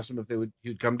vaudeville and asked him if he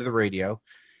would come to the radio.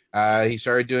 He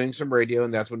started doing some radio,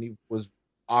 and that's when he was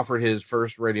offered his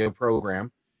first radio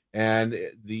program. And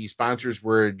the sponsors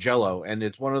were Jell-O. And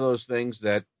it's one of those things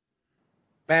that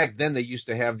back then they used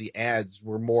to have the ads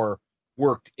were more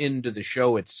worked into the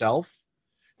show itself.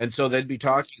 And so they'd be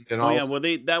talking. And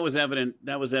that was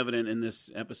evident in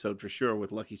this episode for sure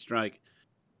with Lucky Strike.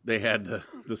 They had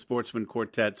the Sportsman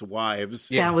Quartet's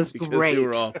wives. Yeah, that was because great. They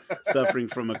were all suffering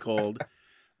from a cold.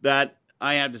 That,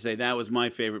 I have to say, that was my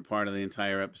favorite part of the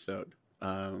entire episode,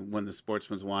 when the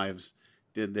Sportsman's wives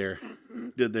did their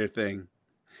thing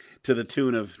to the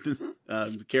tune of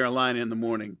Carolina in the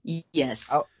Morning.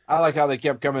 Yes. I like how they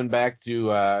kept coming back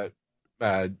to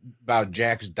about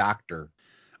Jack's doctor.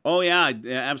 Oh yeah,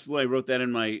 absolutely. I wrote that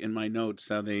in my notes.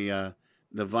 How the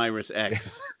virus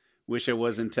X. Wish I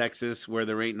was in Texas where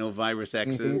there ain't no virus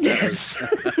X's.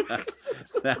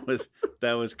 That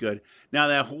was good. Now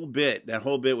that whole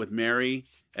bit with Mary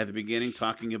at the beginning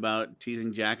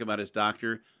teasing Jack about his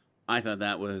doctor, I thought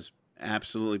that was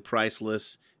absolutely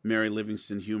priceless. Mary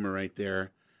Livingston humor right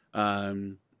there.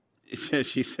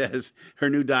 She says her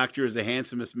new doctor is the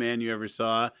handsomest man you ever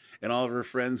saw, and all of her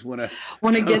friends want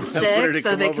to get sick, so they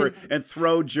come over and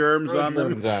throw germs on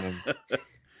them.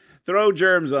 Throw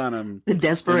germs on him. The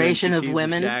desperation of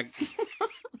women.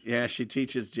 Yeah, she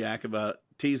teases Jack about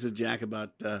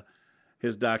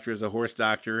his doctor is a horse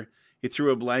doctor. He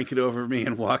threw a blanket over me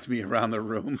and walked me around the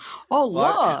room. Oh,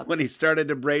 look. When he started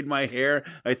to braid my hair,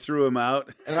 I threw him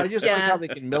out. And I just like how they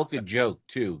can milk a joke,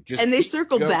 too. And they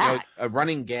circle back. A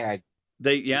running gag.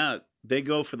 They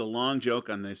go for the long joke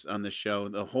on this show.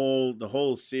 The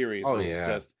whole series was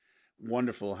just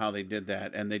wonderful how they did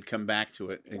that, and they'd come back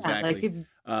to it. Exactly.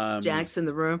 Like Jack's in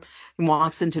the room and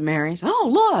walks into Mary's. Oh,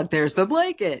 look, there's the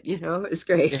blanket. You know, it's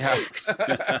great. Yeah,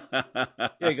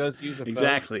 he goes use a phone.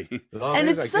 Exactly. And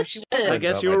it's I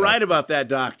guess you were right about that,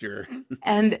 doctor.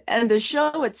 And the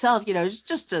show itself, you know, is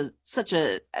just such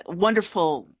a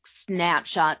wonderful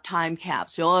snapshot time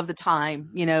capsule of the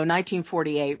time. You know,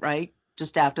 1948, right?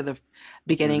 Just after the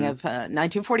beginning of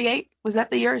 1948. Was that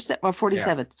the year? Or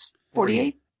 47? Yeah.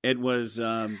 48. It was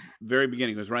very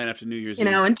beginning. It was right after New Year's Eve.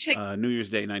 And New Year's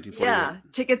Day, 1948. Yeah,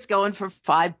 tickets going for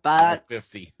 $5.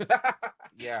 50.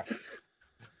 Yeah.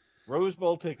 Rose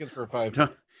Bowl tickets for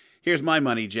 $5. Here's my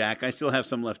money, Jack. I still have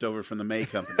some left over from the May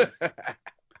Company.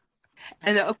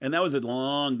 And that was a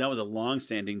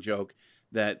long-standing joke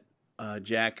that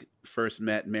Jack first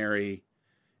met Mary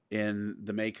in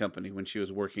the May Company when she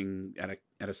was working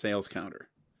at a sales counter,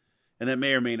 and that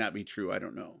may or may not be true. I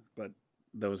don't know, but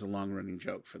that was a long-running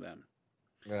joke for them.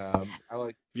 Have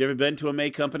you ever been to a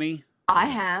May Company? I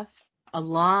have. A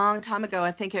long time ago.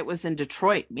 I think it was in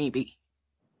Detroit, maybe.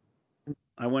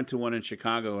 I went to one in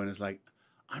Chicago, and it's like,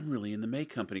 I'm really in the May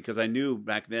Company, because I knew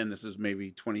back then, this is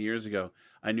maybe 20 years ago,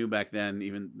 I knew back then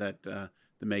even that the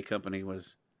May Company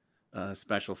was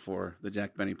special for the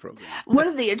Jack Benny program. One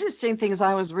of the interesting things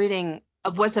I was reading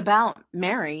was about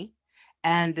Mary,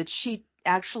 and that she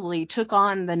actually took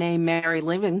on the name Mary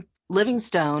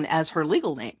Livingstone as her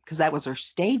legal name, because that was her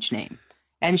stage name.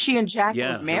 And she and Jack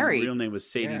were married. Her real name was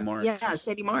Sadie Marks. Yeah,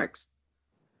 Sadie Marks.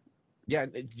 Yeah,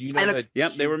 do you know that?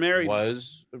 Yep, they were married.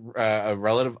 Was a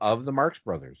relative of the Marx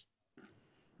brothers.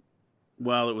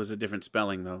 Well, it was a different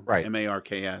spelling though. Right.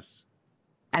 Marks.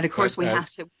 And of course, we have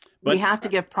to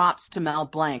give props to Mel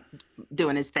Blanc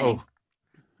doing his thing. Oh.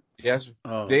 Yes,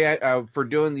 they for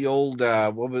doing the old.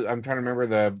 I'm trying to remember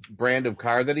the brand of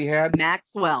car that he had.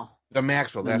 Maxwell. The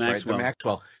Maxwell. That's right. The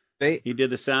Maxwell. He did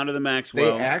the sound of the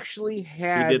Maxwell. They actually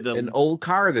had an old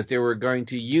car that they were going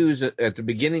to use at the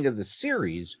beginning of the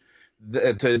series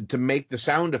to make the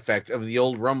sound effect of the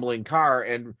old rumbling car,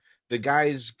 and the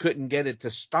guys couldn't get it to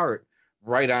start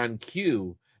right on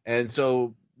cue, and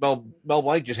so Mel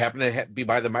Blanc just happened to be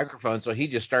by the microphone, so he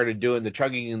just started doing the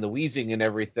chugging and the wheezing and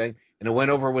everything, and it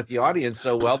went over with the audience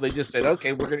so well they just said,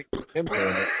 okay, we're going to keep him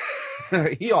doing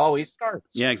it. He always starts.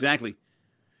 Yeah, exactly.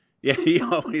 Yeah, he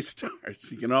always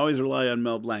starts. You can always rely on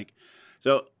Mel Blanc.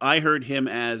 So I heard him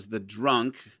as the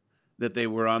drunk that they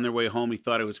were on their way home. He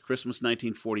thought it was Christmas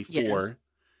 1944. Yes.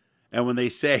 And when they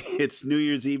say it's New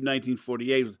Year's Eve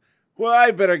 1948, well,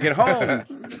 I better get home.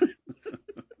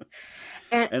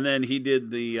 And then he did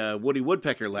the Woody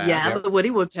Woodpecker laugh. Yeah, the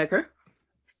Woody Woodpecker.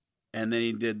 And then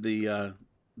he did the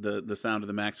Sound of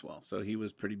the Maxwell. So he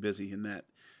was pretty busy in that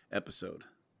episode.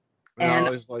 And I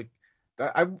was like,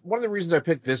 one of the reasons I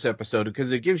picked this episode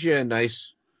because it gives you a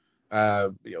nice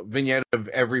vignette of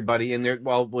everybody in there.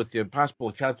 Well, with the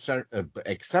possible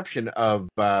exception of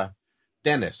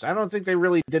Dennis. I don't think they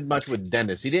really did much with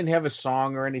Dennis. He didn't have a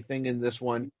song or anything in this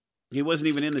one. He wasn't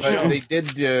even in the show. They did.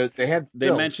 They had. They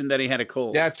Phil. mentioned that he had a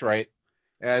cold. That's right.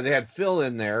 They had Phil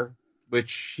in there,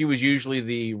 which he was usually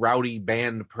the rowdy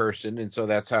band person, and so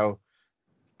that's how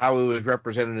he was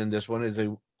represented in this one, as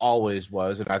he always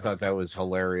was. And I thought that was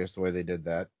hilarious the way they did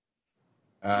that.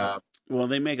 Well,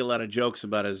 they make a lot of jokes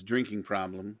about his drinking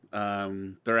problem.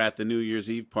 They're at the New Year's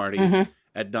Eve party.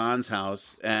 At Don's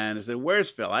house, and I said, "Where's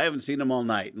Phil? I haven't seen him all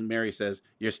night." And Mary says,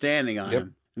 "You're standing on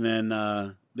him." And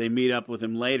then they meet up with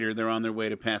him later. They're on their way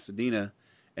to Pasadena,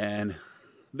 and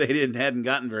they hadn't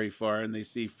gotten very far, and they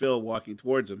see Phil walking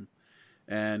towards him,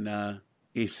 and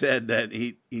he said that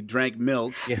he drank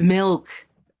milk,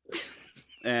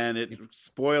 and it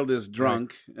spoiled his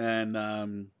drunk,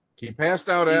 and he passed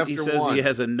out after he says one. He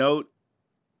has a note,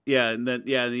 he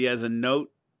has a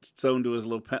note sewn to his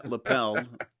lapel.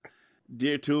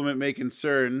 Dear to whom it may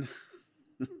concern,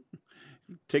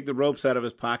 take the ropes out of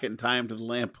his pocket and tie him to the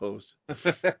lamppost.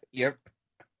 Yep.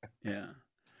 Yeah.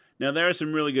 Now, there are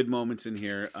some really good moments in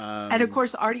here. And, of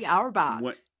course, Artie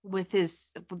Auerbach with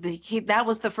that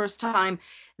was the first time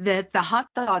that the hot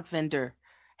dog vendor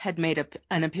had made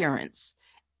an appearance.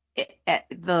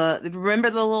 Remember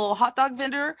the little hot dog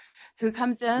vendor who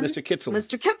comes in? Mr. Kitzel.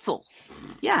 Mr. Kitzel.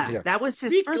 Yeah, that was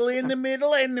his Pickle first. in the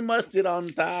middle and the mustard on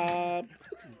top.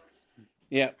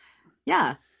 Yeah.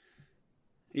 Yeah.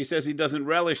 He says he doesn't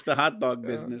relish the hot dog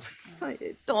business.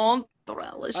 I don't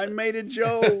relish I made a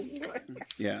joke.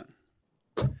 Yeah.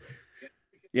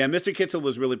 Yeah, Mr. Kitzel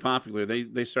was really popular.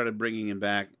 They started bringing him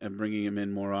back and bringing him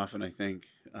in more often, I think.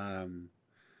 But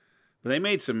they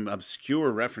made some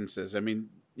obscure references. I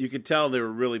mean, you could tell they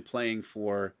were really playing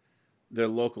for their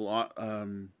local,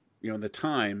 the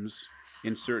times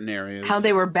in certain areas. How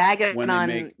they were bagging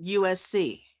on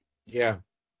USC. Yeah.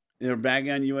 They're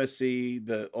bagging on USC.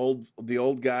 The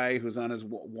old guy who's on his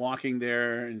walking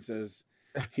there and says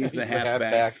he's the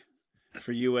halfback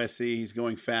for USC. He's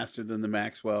going faster than the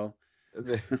Maxwell.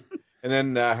 And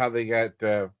then how they got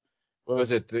what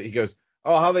was it? He goes,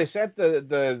 how they set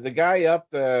the guy up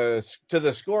to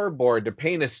the scoreboard to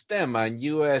paint a stem on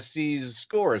USC's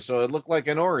score, so it looked like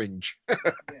an orange.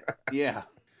 Yeah.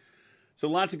 So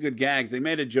lots of good gags. They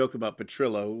made a joke about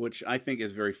Petrillo, which I think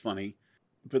is very funny.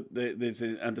 But at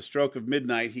the stroke of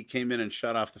midnight, he came in and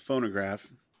shut off the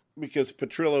phonograph because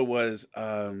Petrillo was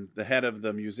the head of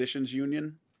the musicians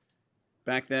union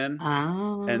back then.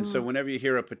 Oh. And so whenever you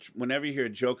hear a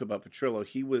joke about Petrillo,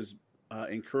 he was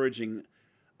encouraging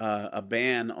a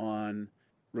ban on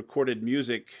recorded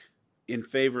music in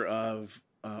favor of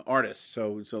artists.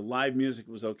 So live music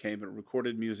was okay, but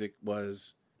recorded music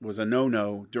was a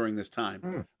no-no during this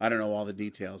time. I don't know all the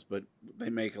details, but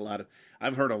they make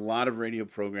I've heard a lot of radio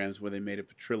programs where they made a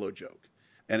Petrillo joke,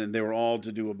 and they were all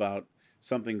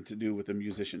something to do with the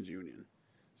musicians union.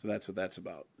 So that's what that's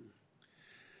about.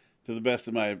 To the best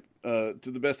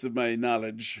of my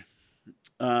knowledge.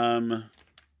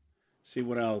 See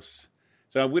what else.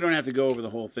 So we don't have to go over the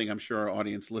whole thing. I'm sure our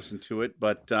audience listened to it,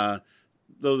 but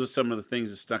those are some of the things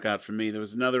that stuck out for me. There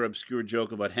was another obscure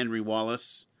joke about Henry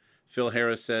Wallace. Phil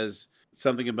Harris says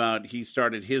something about he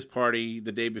started his party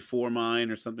the day before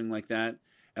mine or something like that.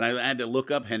 And I had to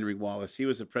look up Henry Wallace. He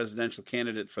was a presidential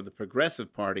candidate for the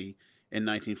Progressive Party in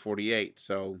 1948.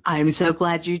 So I'm so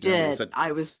glad you did.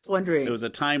 I was wondering. It was a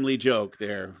timely joke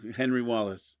there. Henry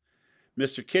Wallace.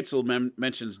 Mr. Kitzel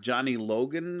mentions Johnny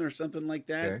Logan or something like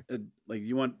that. Okay. Do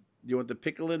you want the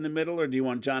pickle in the middle or do you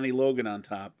want Johnny Logan on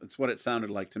top? That's what it sounded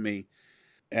like to me.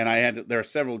 And there are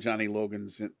several Johnny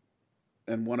Logans,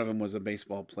 and one of them was a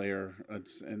baseball player,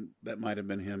 and that might have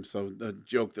been him. So the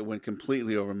joke that went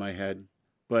completely over my head.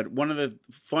 But one of the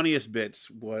funniest bits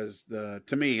was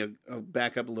to me, I'll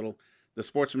back up a little, the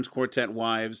Sportsman's Quartet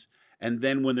wives, and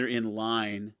then when they're in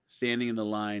line, standing in the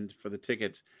line for the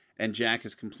tickets, and Jack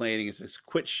is complaining, he says,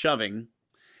 "Quit shoving."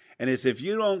 And it's, "If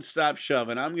you don't stop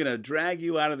shoving, I'm going to drag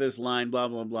you out of this line, blah,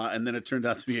 blah, blah." And then it turns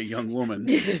out to be a young woman.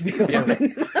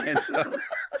 And so,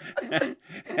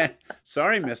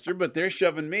 "Sorry, mister, but they're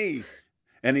shoving me."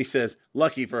 And he says,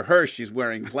 "Lucky for her, she's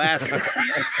wearing glasses."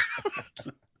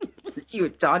 You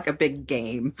talk a big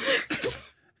game.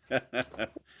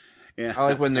 Yeah. I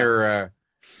like when they're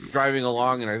driving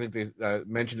along, and I think they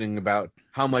mentioning about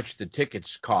how much the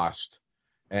tickets cost.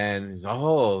 And,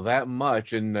 that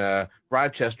much. And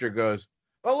Rochester goes,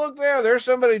 "Oh, look there. There's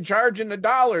somebody charging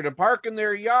 $1 to park in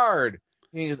their yard."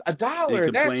 He goes, And $1? That's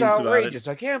complains about it. outrageous.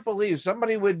 I can't believe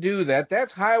somebody would do that.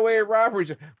 That's highway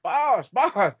robbery. Boss,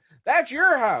 that's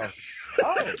your house.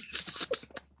 Oh.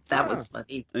 That was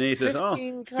funny. And he says,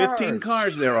 15 cars.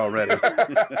 cars there already.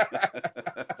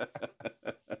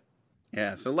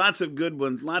 Yeah, so lots of good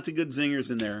ones, lots of good zingers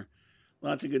in there.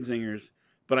 Lots of good zingers.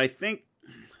 But I think,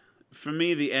 for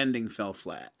me, the ending fell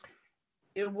flat.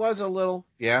 It was a little,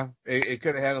 yeah. It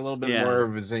could have had a little bit more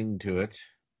of a zing to it.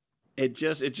 It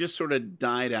just sort of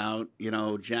died out. You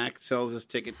know, Jack sells his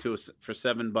ticket for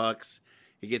 $7.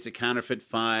 He gets a counterfeit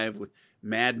 5 with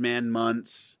Madman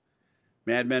Muntz.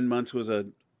 Madman Muntz was a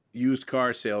used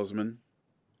car salesman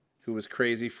who was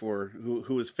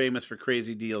who was famous for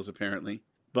crazy deals, apparently.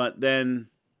 But then...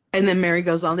 And then Mary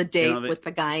goes on the date with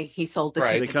the guy he sold the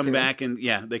ticket They come to. back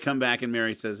and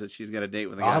Mary says that she's got a date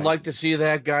with a guy. I'd like to see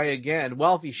that guy again.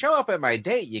 Well, if you show up at my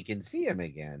date, you can see him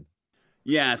again.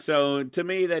 Yeah, so to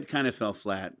me, that kind of fell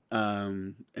flat.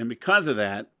 And because of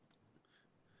that,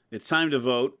 it's time to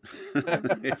vote,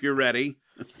 if you're ready.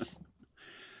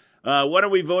 What are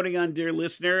we voting on, dear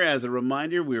listener? As a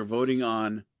reminder, we are voting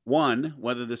on 1,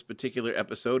 whether this particular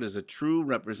episode is a true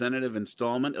representative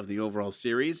installment of the overall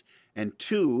series, and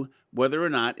 2, whether or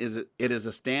not it is a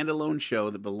standalone show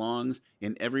that belongs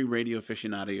in every radio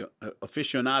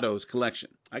aficionado's collection.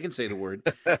 I can say the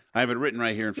word. I have it written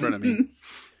right here in front of me.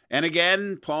 And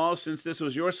again, Paul, since this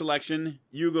was your selection,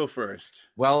 you go first.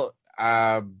 Well,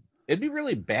 it'd be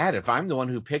really bad if I'm the one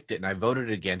who picked it and I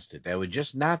voted against it. That would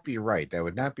just not be right. That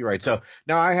would not be right. So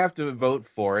now I have to vote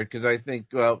for it because I think,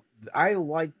 well, I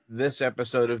like this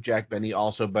episode of Jack Benny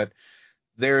also, but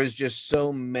there is just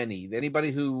so many.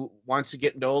 Anybody who wants to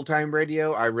get into old-time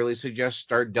radio, I really suggest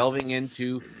start delving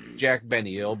into Jack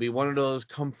Benny. It'll be one of those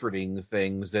comforting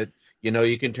things that, you know,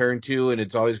 you can turn to and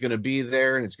it's always going to be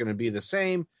there and it's going to be the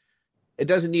same. It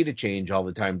doesn't need to change all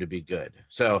the time to be good.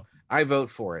 So I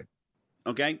vote for it.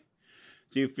 Okay.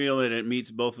 Do you feel that it meets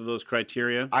both of those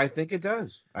criteria? I think it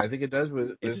does.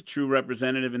 It's a true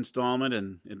representative installment,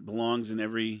 and it belongs in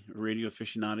every radio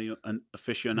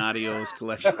aficionado's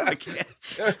collection. I can't.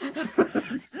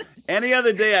 Any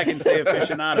other day I can say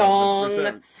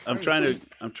aficionado.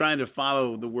 I'm trying to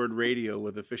follow the word radio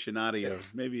with aficionado.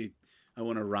 Maybe I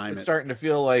want to rhyme it's it. Starting to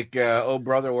feel like, oh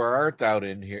brother, where art thou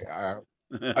in here?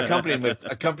 Accompanied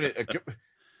a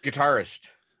guitarist.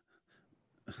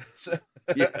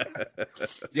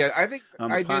 Yeah, I think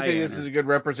I do think this is a good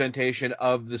representation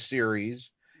of the series,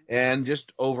 and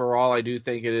just overall, I do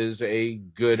think it is a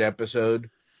good episode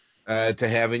to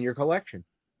have in your collection.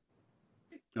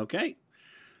 Okay,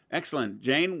 excellent,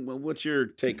 Jane. What's your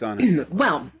take on it?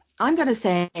 Well, I'm going to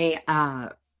say,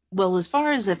 well, as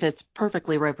far as if it's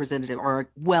perfectly representative or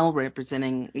well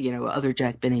representing, you know, other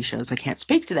Jack Benny shows, I can't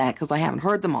speak to that because I haven't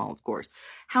heard them all, of course.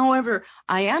 However,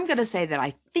 I am going to say that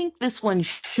I think this one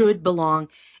should belong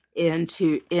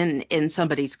in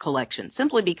somebody's collection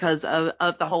simply because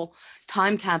of the whole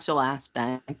time capsule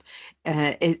aspect.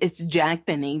 It's Jack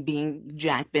Benny being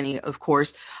Jack Benny, of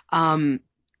course.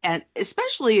 And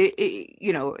especially,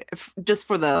 you know, just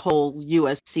for the whole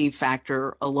USC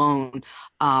factor alone,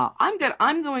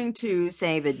 I'm going to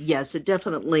say that yes, it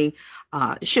definitely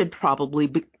should probably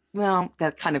be. Well,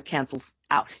 that kind of cancels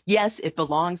out. Yes, it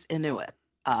belongs into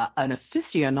an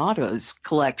aficionado's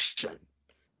collection.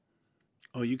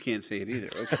 Oh, you can't say it either.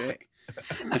 Okay.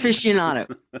 Aficionado.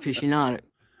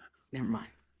 Never mind.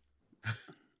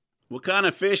 What kind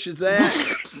of fish is that?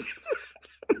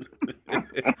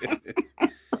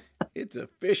 It's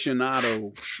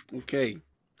aficionado. Okay.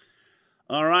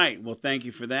 All right. Well, thank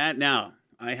you for that. Now,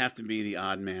 I have to be the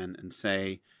odd man and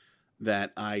say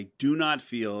that I do not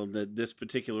feel that this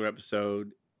particular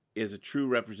episode is a true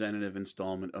representative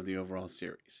installment of the overall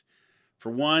series.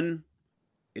 For one,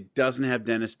 it doesn't have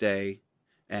Dennis Day.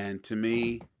 And to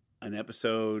me, an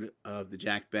episode of the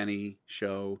Jack Benny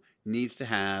show needs to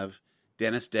have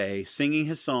Dennis Day singing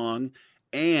his song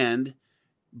and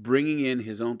bringing in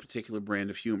his own particular brand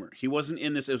of humor. He wasn't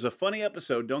in this. It was a funny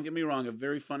episode. Don't get me wrong, a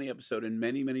very funny episode in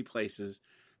many, many places.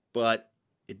 But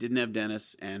it didn't have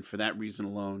Dennis. And for that reason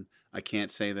alone, I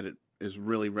can't say that it is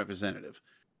really representative.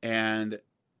 And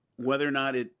whether or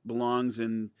not it belongs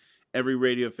in every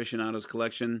radio aficionado's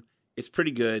collection, it's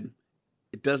pretty good.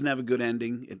 It doesn't have a good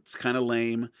ending. It's kind of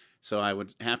lame. So I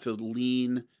would have to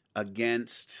lean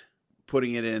against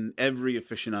putting it in every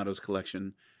aficionado's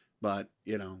collection. But,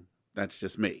 you know, that's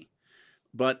just me.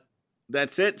 But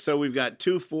that's it. So we've got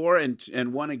 2 for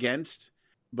and 1 against.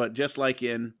 But just like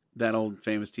in that old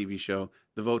famous TV show,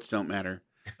 the votes don't matter.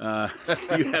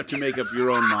 You have to make up your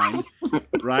own mind,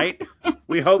 right?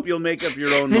 We hope you'll make up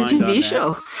your own mind TV on that.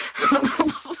 show.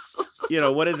 You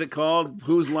know, what is it called?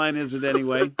 Whose line is it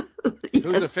anyway?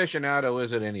 Whose aficionado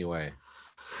is it anyway?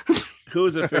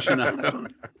 Whose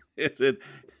aficionado is it?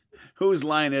 Whose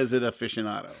line is it,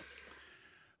 aficionado?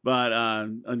 But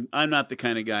I'm not the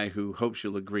kind of guy who hopes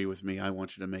you'll agree with me. I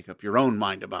want you to make up your own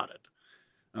mind about it.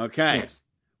 Okay. Yes.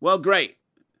 Well, great.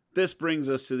 This brings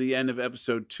us to the end of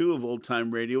episode 2 of Old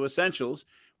Time Radio Essentials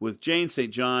with Jane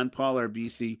St. John, Paul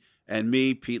Arbisi, and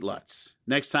me, Pete Lutz.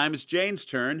 Next time it's Jane's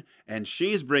turn, and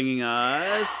she's bringing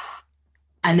us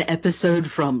an episode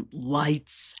from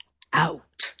Lights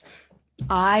Out.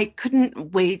 I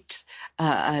couldn't wait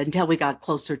until we got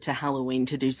closer to Halloween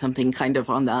to do something kind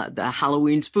of on the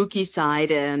Halloween spooky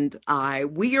side. And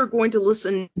we are going to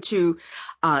listen to,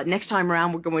 next time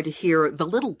around, we're going to hear The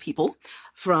Little People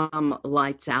from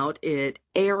Lights Out. It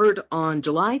aired on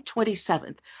July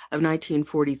 27th of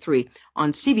 1943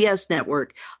 on CBS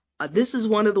Network. This is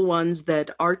one of the ones that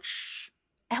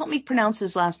help me pronounce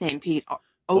his last name, Pete.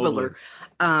 Oberler.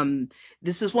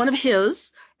 This is one of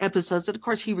his episodes, and of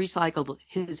course he recycled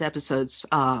his episodes,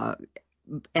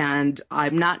 and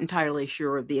I'm not entirely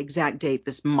sure of the exact date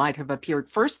this might have appeared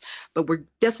first, but we're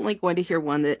definitely going to hear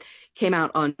one that came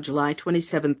out on July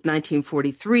 27th,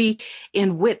 1943,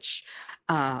 in which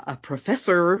a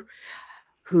professor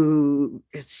who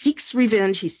seeks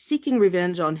revenge, he's seeking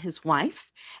revenge on his wife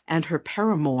and her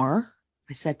paramour.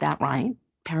 I said that right.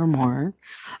 Paramour.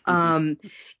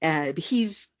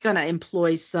 He's going to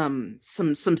employ some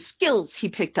skills he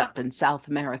picked up in South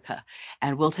America,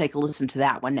 and we'll take a listen to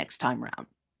that one next time around.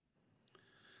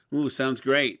 Ooh, sounds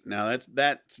great. Now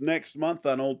that's next month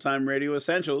on Old Time Radio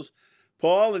Essentials.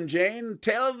 Paul and Jane,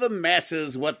 tell the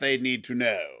masses what they need to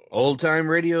know. Old Time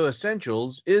Radio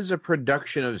Essentials is a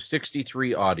production of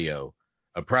 63 Audio,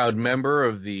 a proud member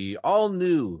of the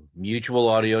all-new Mutual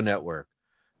Audio Network.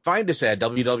 Find us at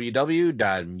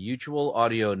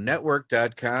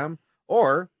www.mutualaudionetwork.com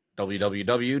or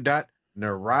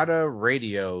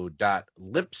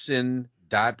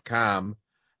www.naradaradio.libsyn.com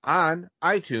on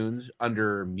iTunes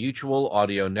under Mutual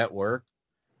Audio Network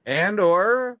and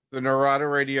or the Narada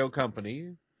Radio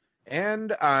Company,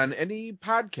 and on any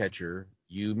podcatcher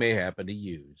you may happen to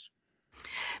use.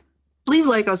 Please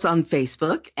like us on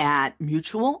Facebook at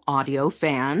Mutual Audio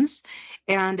Fans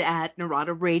and at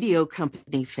Narada Radio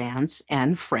Company Fans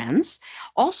and Friends.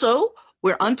 Also,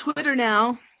 we're on Twitter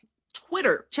now.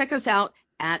 Twitter, check us out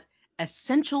at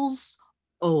Essentials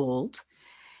Old.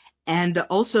 And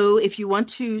also, if you want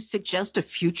to suggest a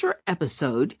future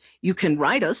episode, you can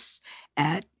write us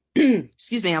at,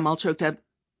 excuse me, I'm all choked up,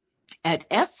 at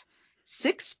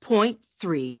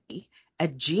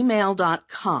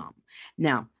f6.3@gmail.com.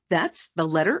 Now, that's the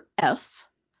letter F,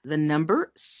 the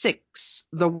number 6,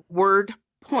 the word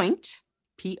point,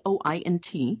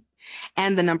 P-O-I-N-T,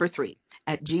 and the number 3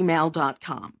 at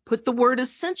gmail.com. Put the word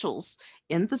essentials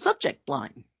in the subject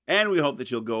line. And we hope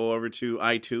that you'll go over to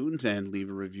iTunes and leave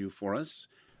a review for us.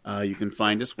 You can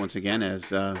find us, once again,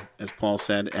 as Paul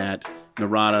said, at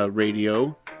Narada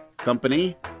Radio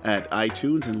Company at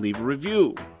iTunes and leave a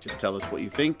review. Just tell us what you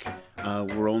think.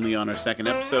 We're only on our second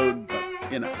episode, but,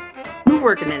 you know. We're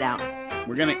working it out.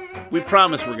 We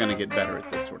promise we're gonna get better at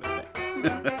this sort of thing.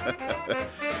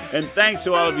 And thanks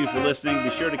to all of you for listening. Be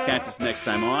sure to catch us next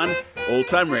time on Old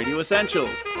Time Radio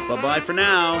Essentials. Bye-bye for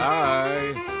now.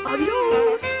 Bye.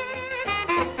 Adios.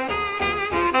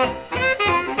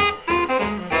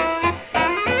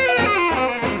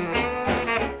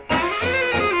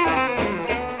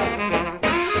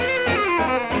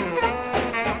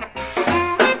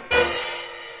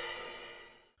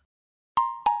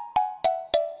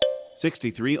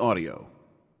 '63 Audio.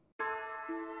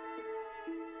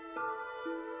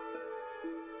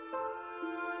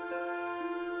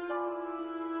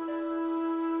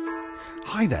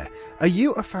 Hi there. Are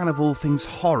you a fan of all things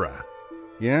horror?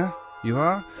 Yeah? You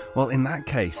are? Well, in that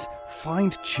case,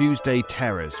 find Tuesday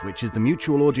Terrors, which is the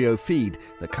Mutual Audio feed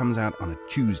that comes out on a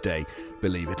Tuesday,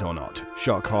 believe it or not.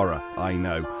 Shock horror, I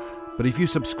know. But if you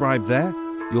subscribe there,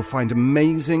 you'll find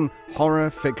amazing horror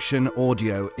fiction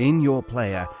audio in your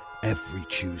player every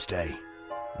Tuesday.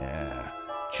 Yeah.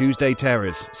 Tuesday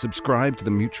Terrors. Subscribe to the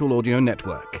Mutual Audio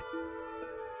Network.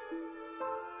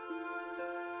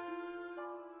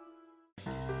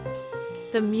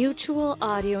 The Mutual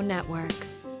Audio Network.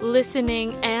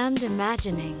 Listening and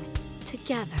imagining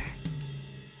together.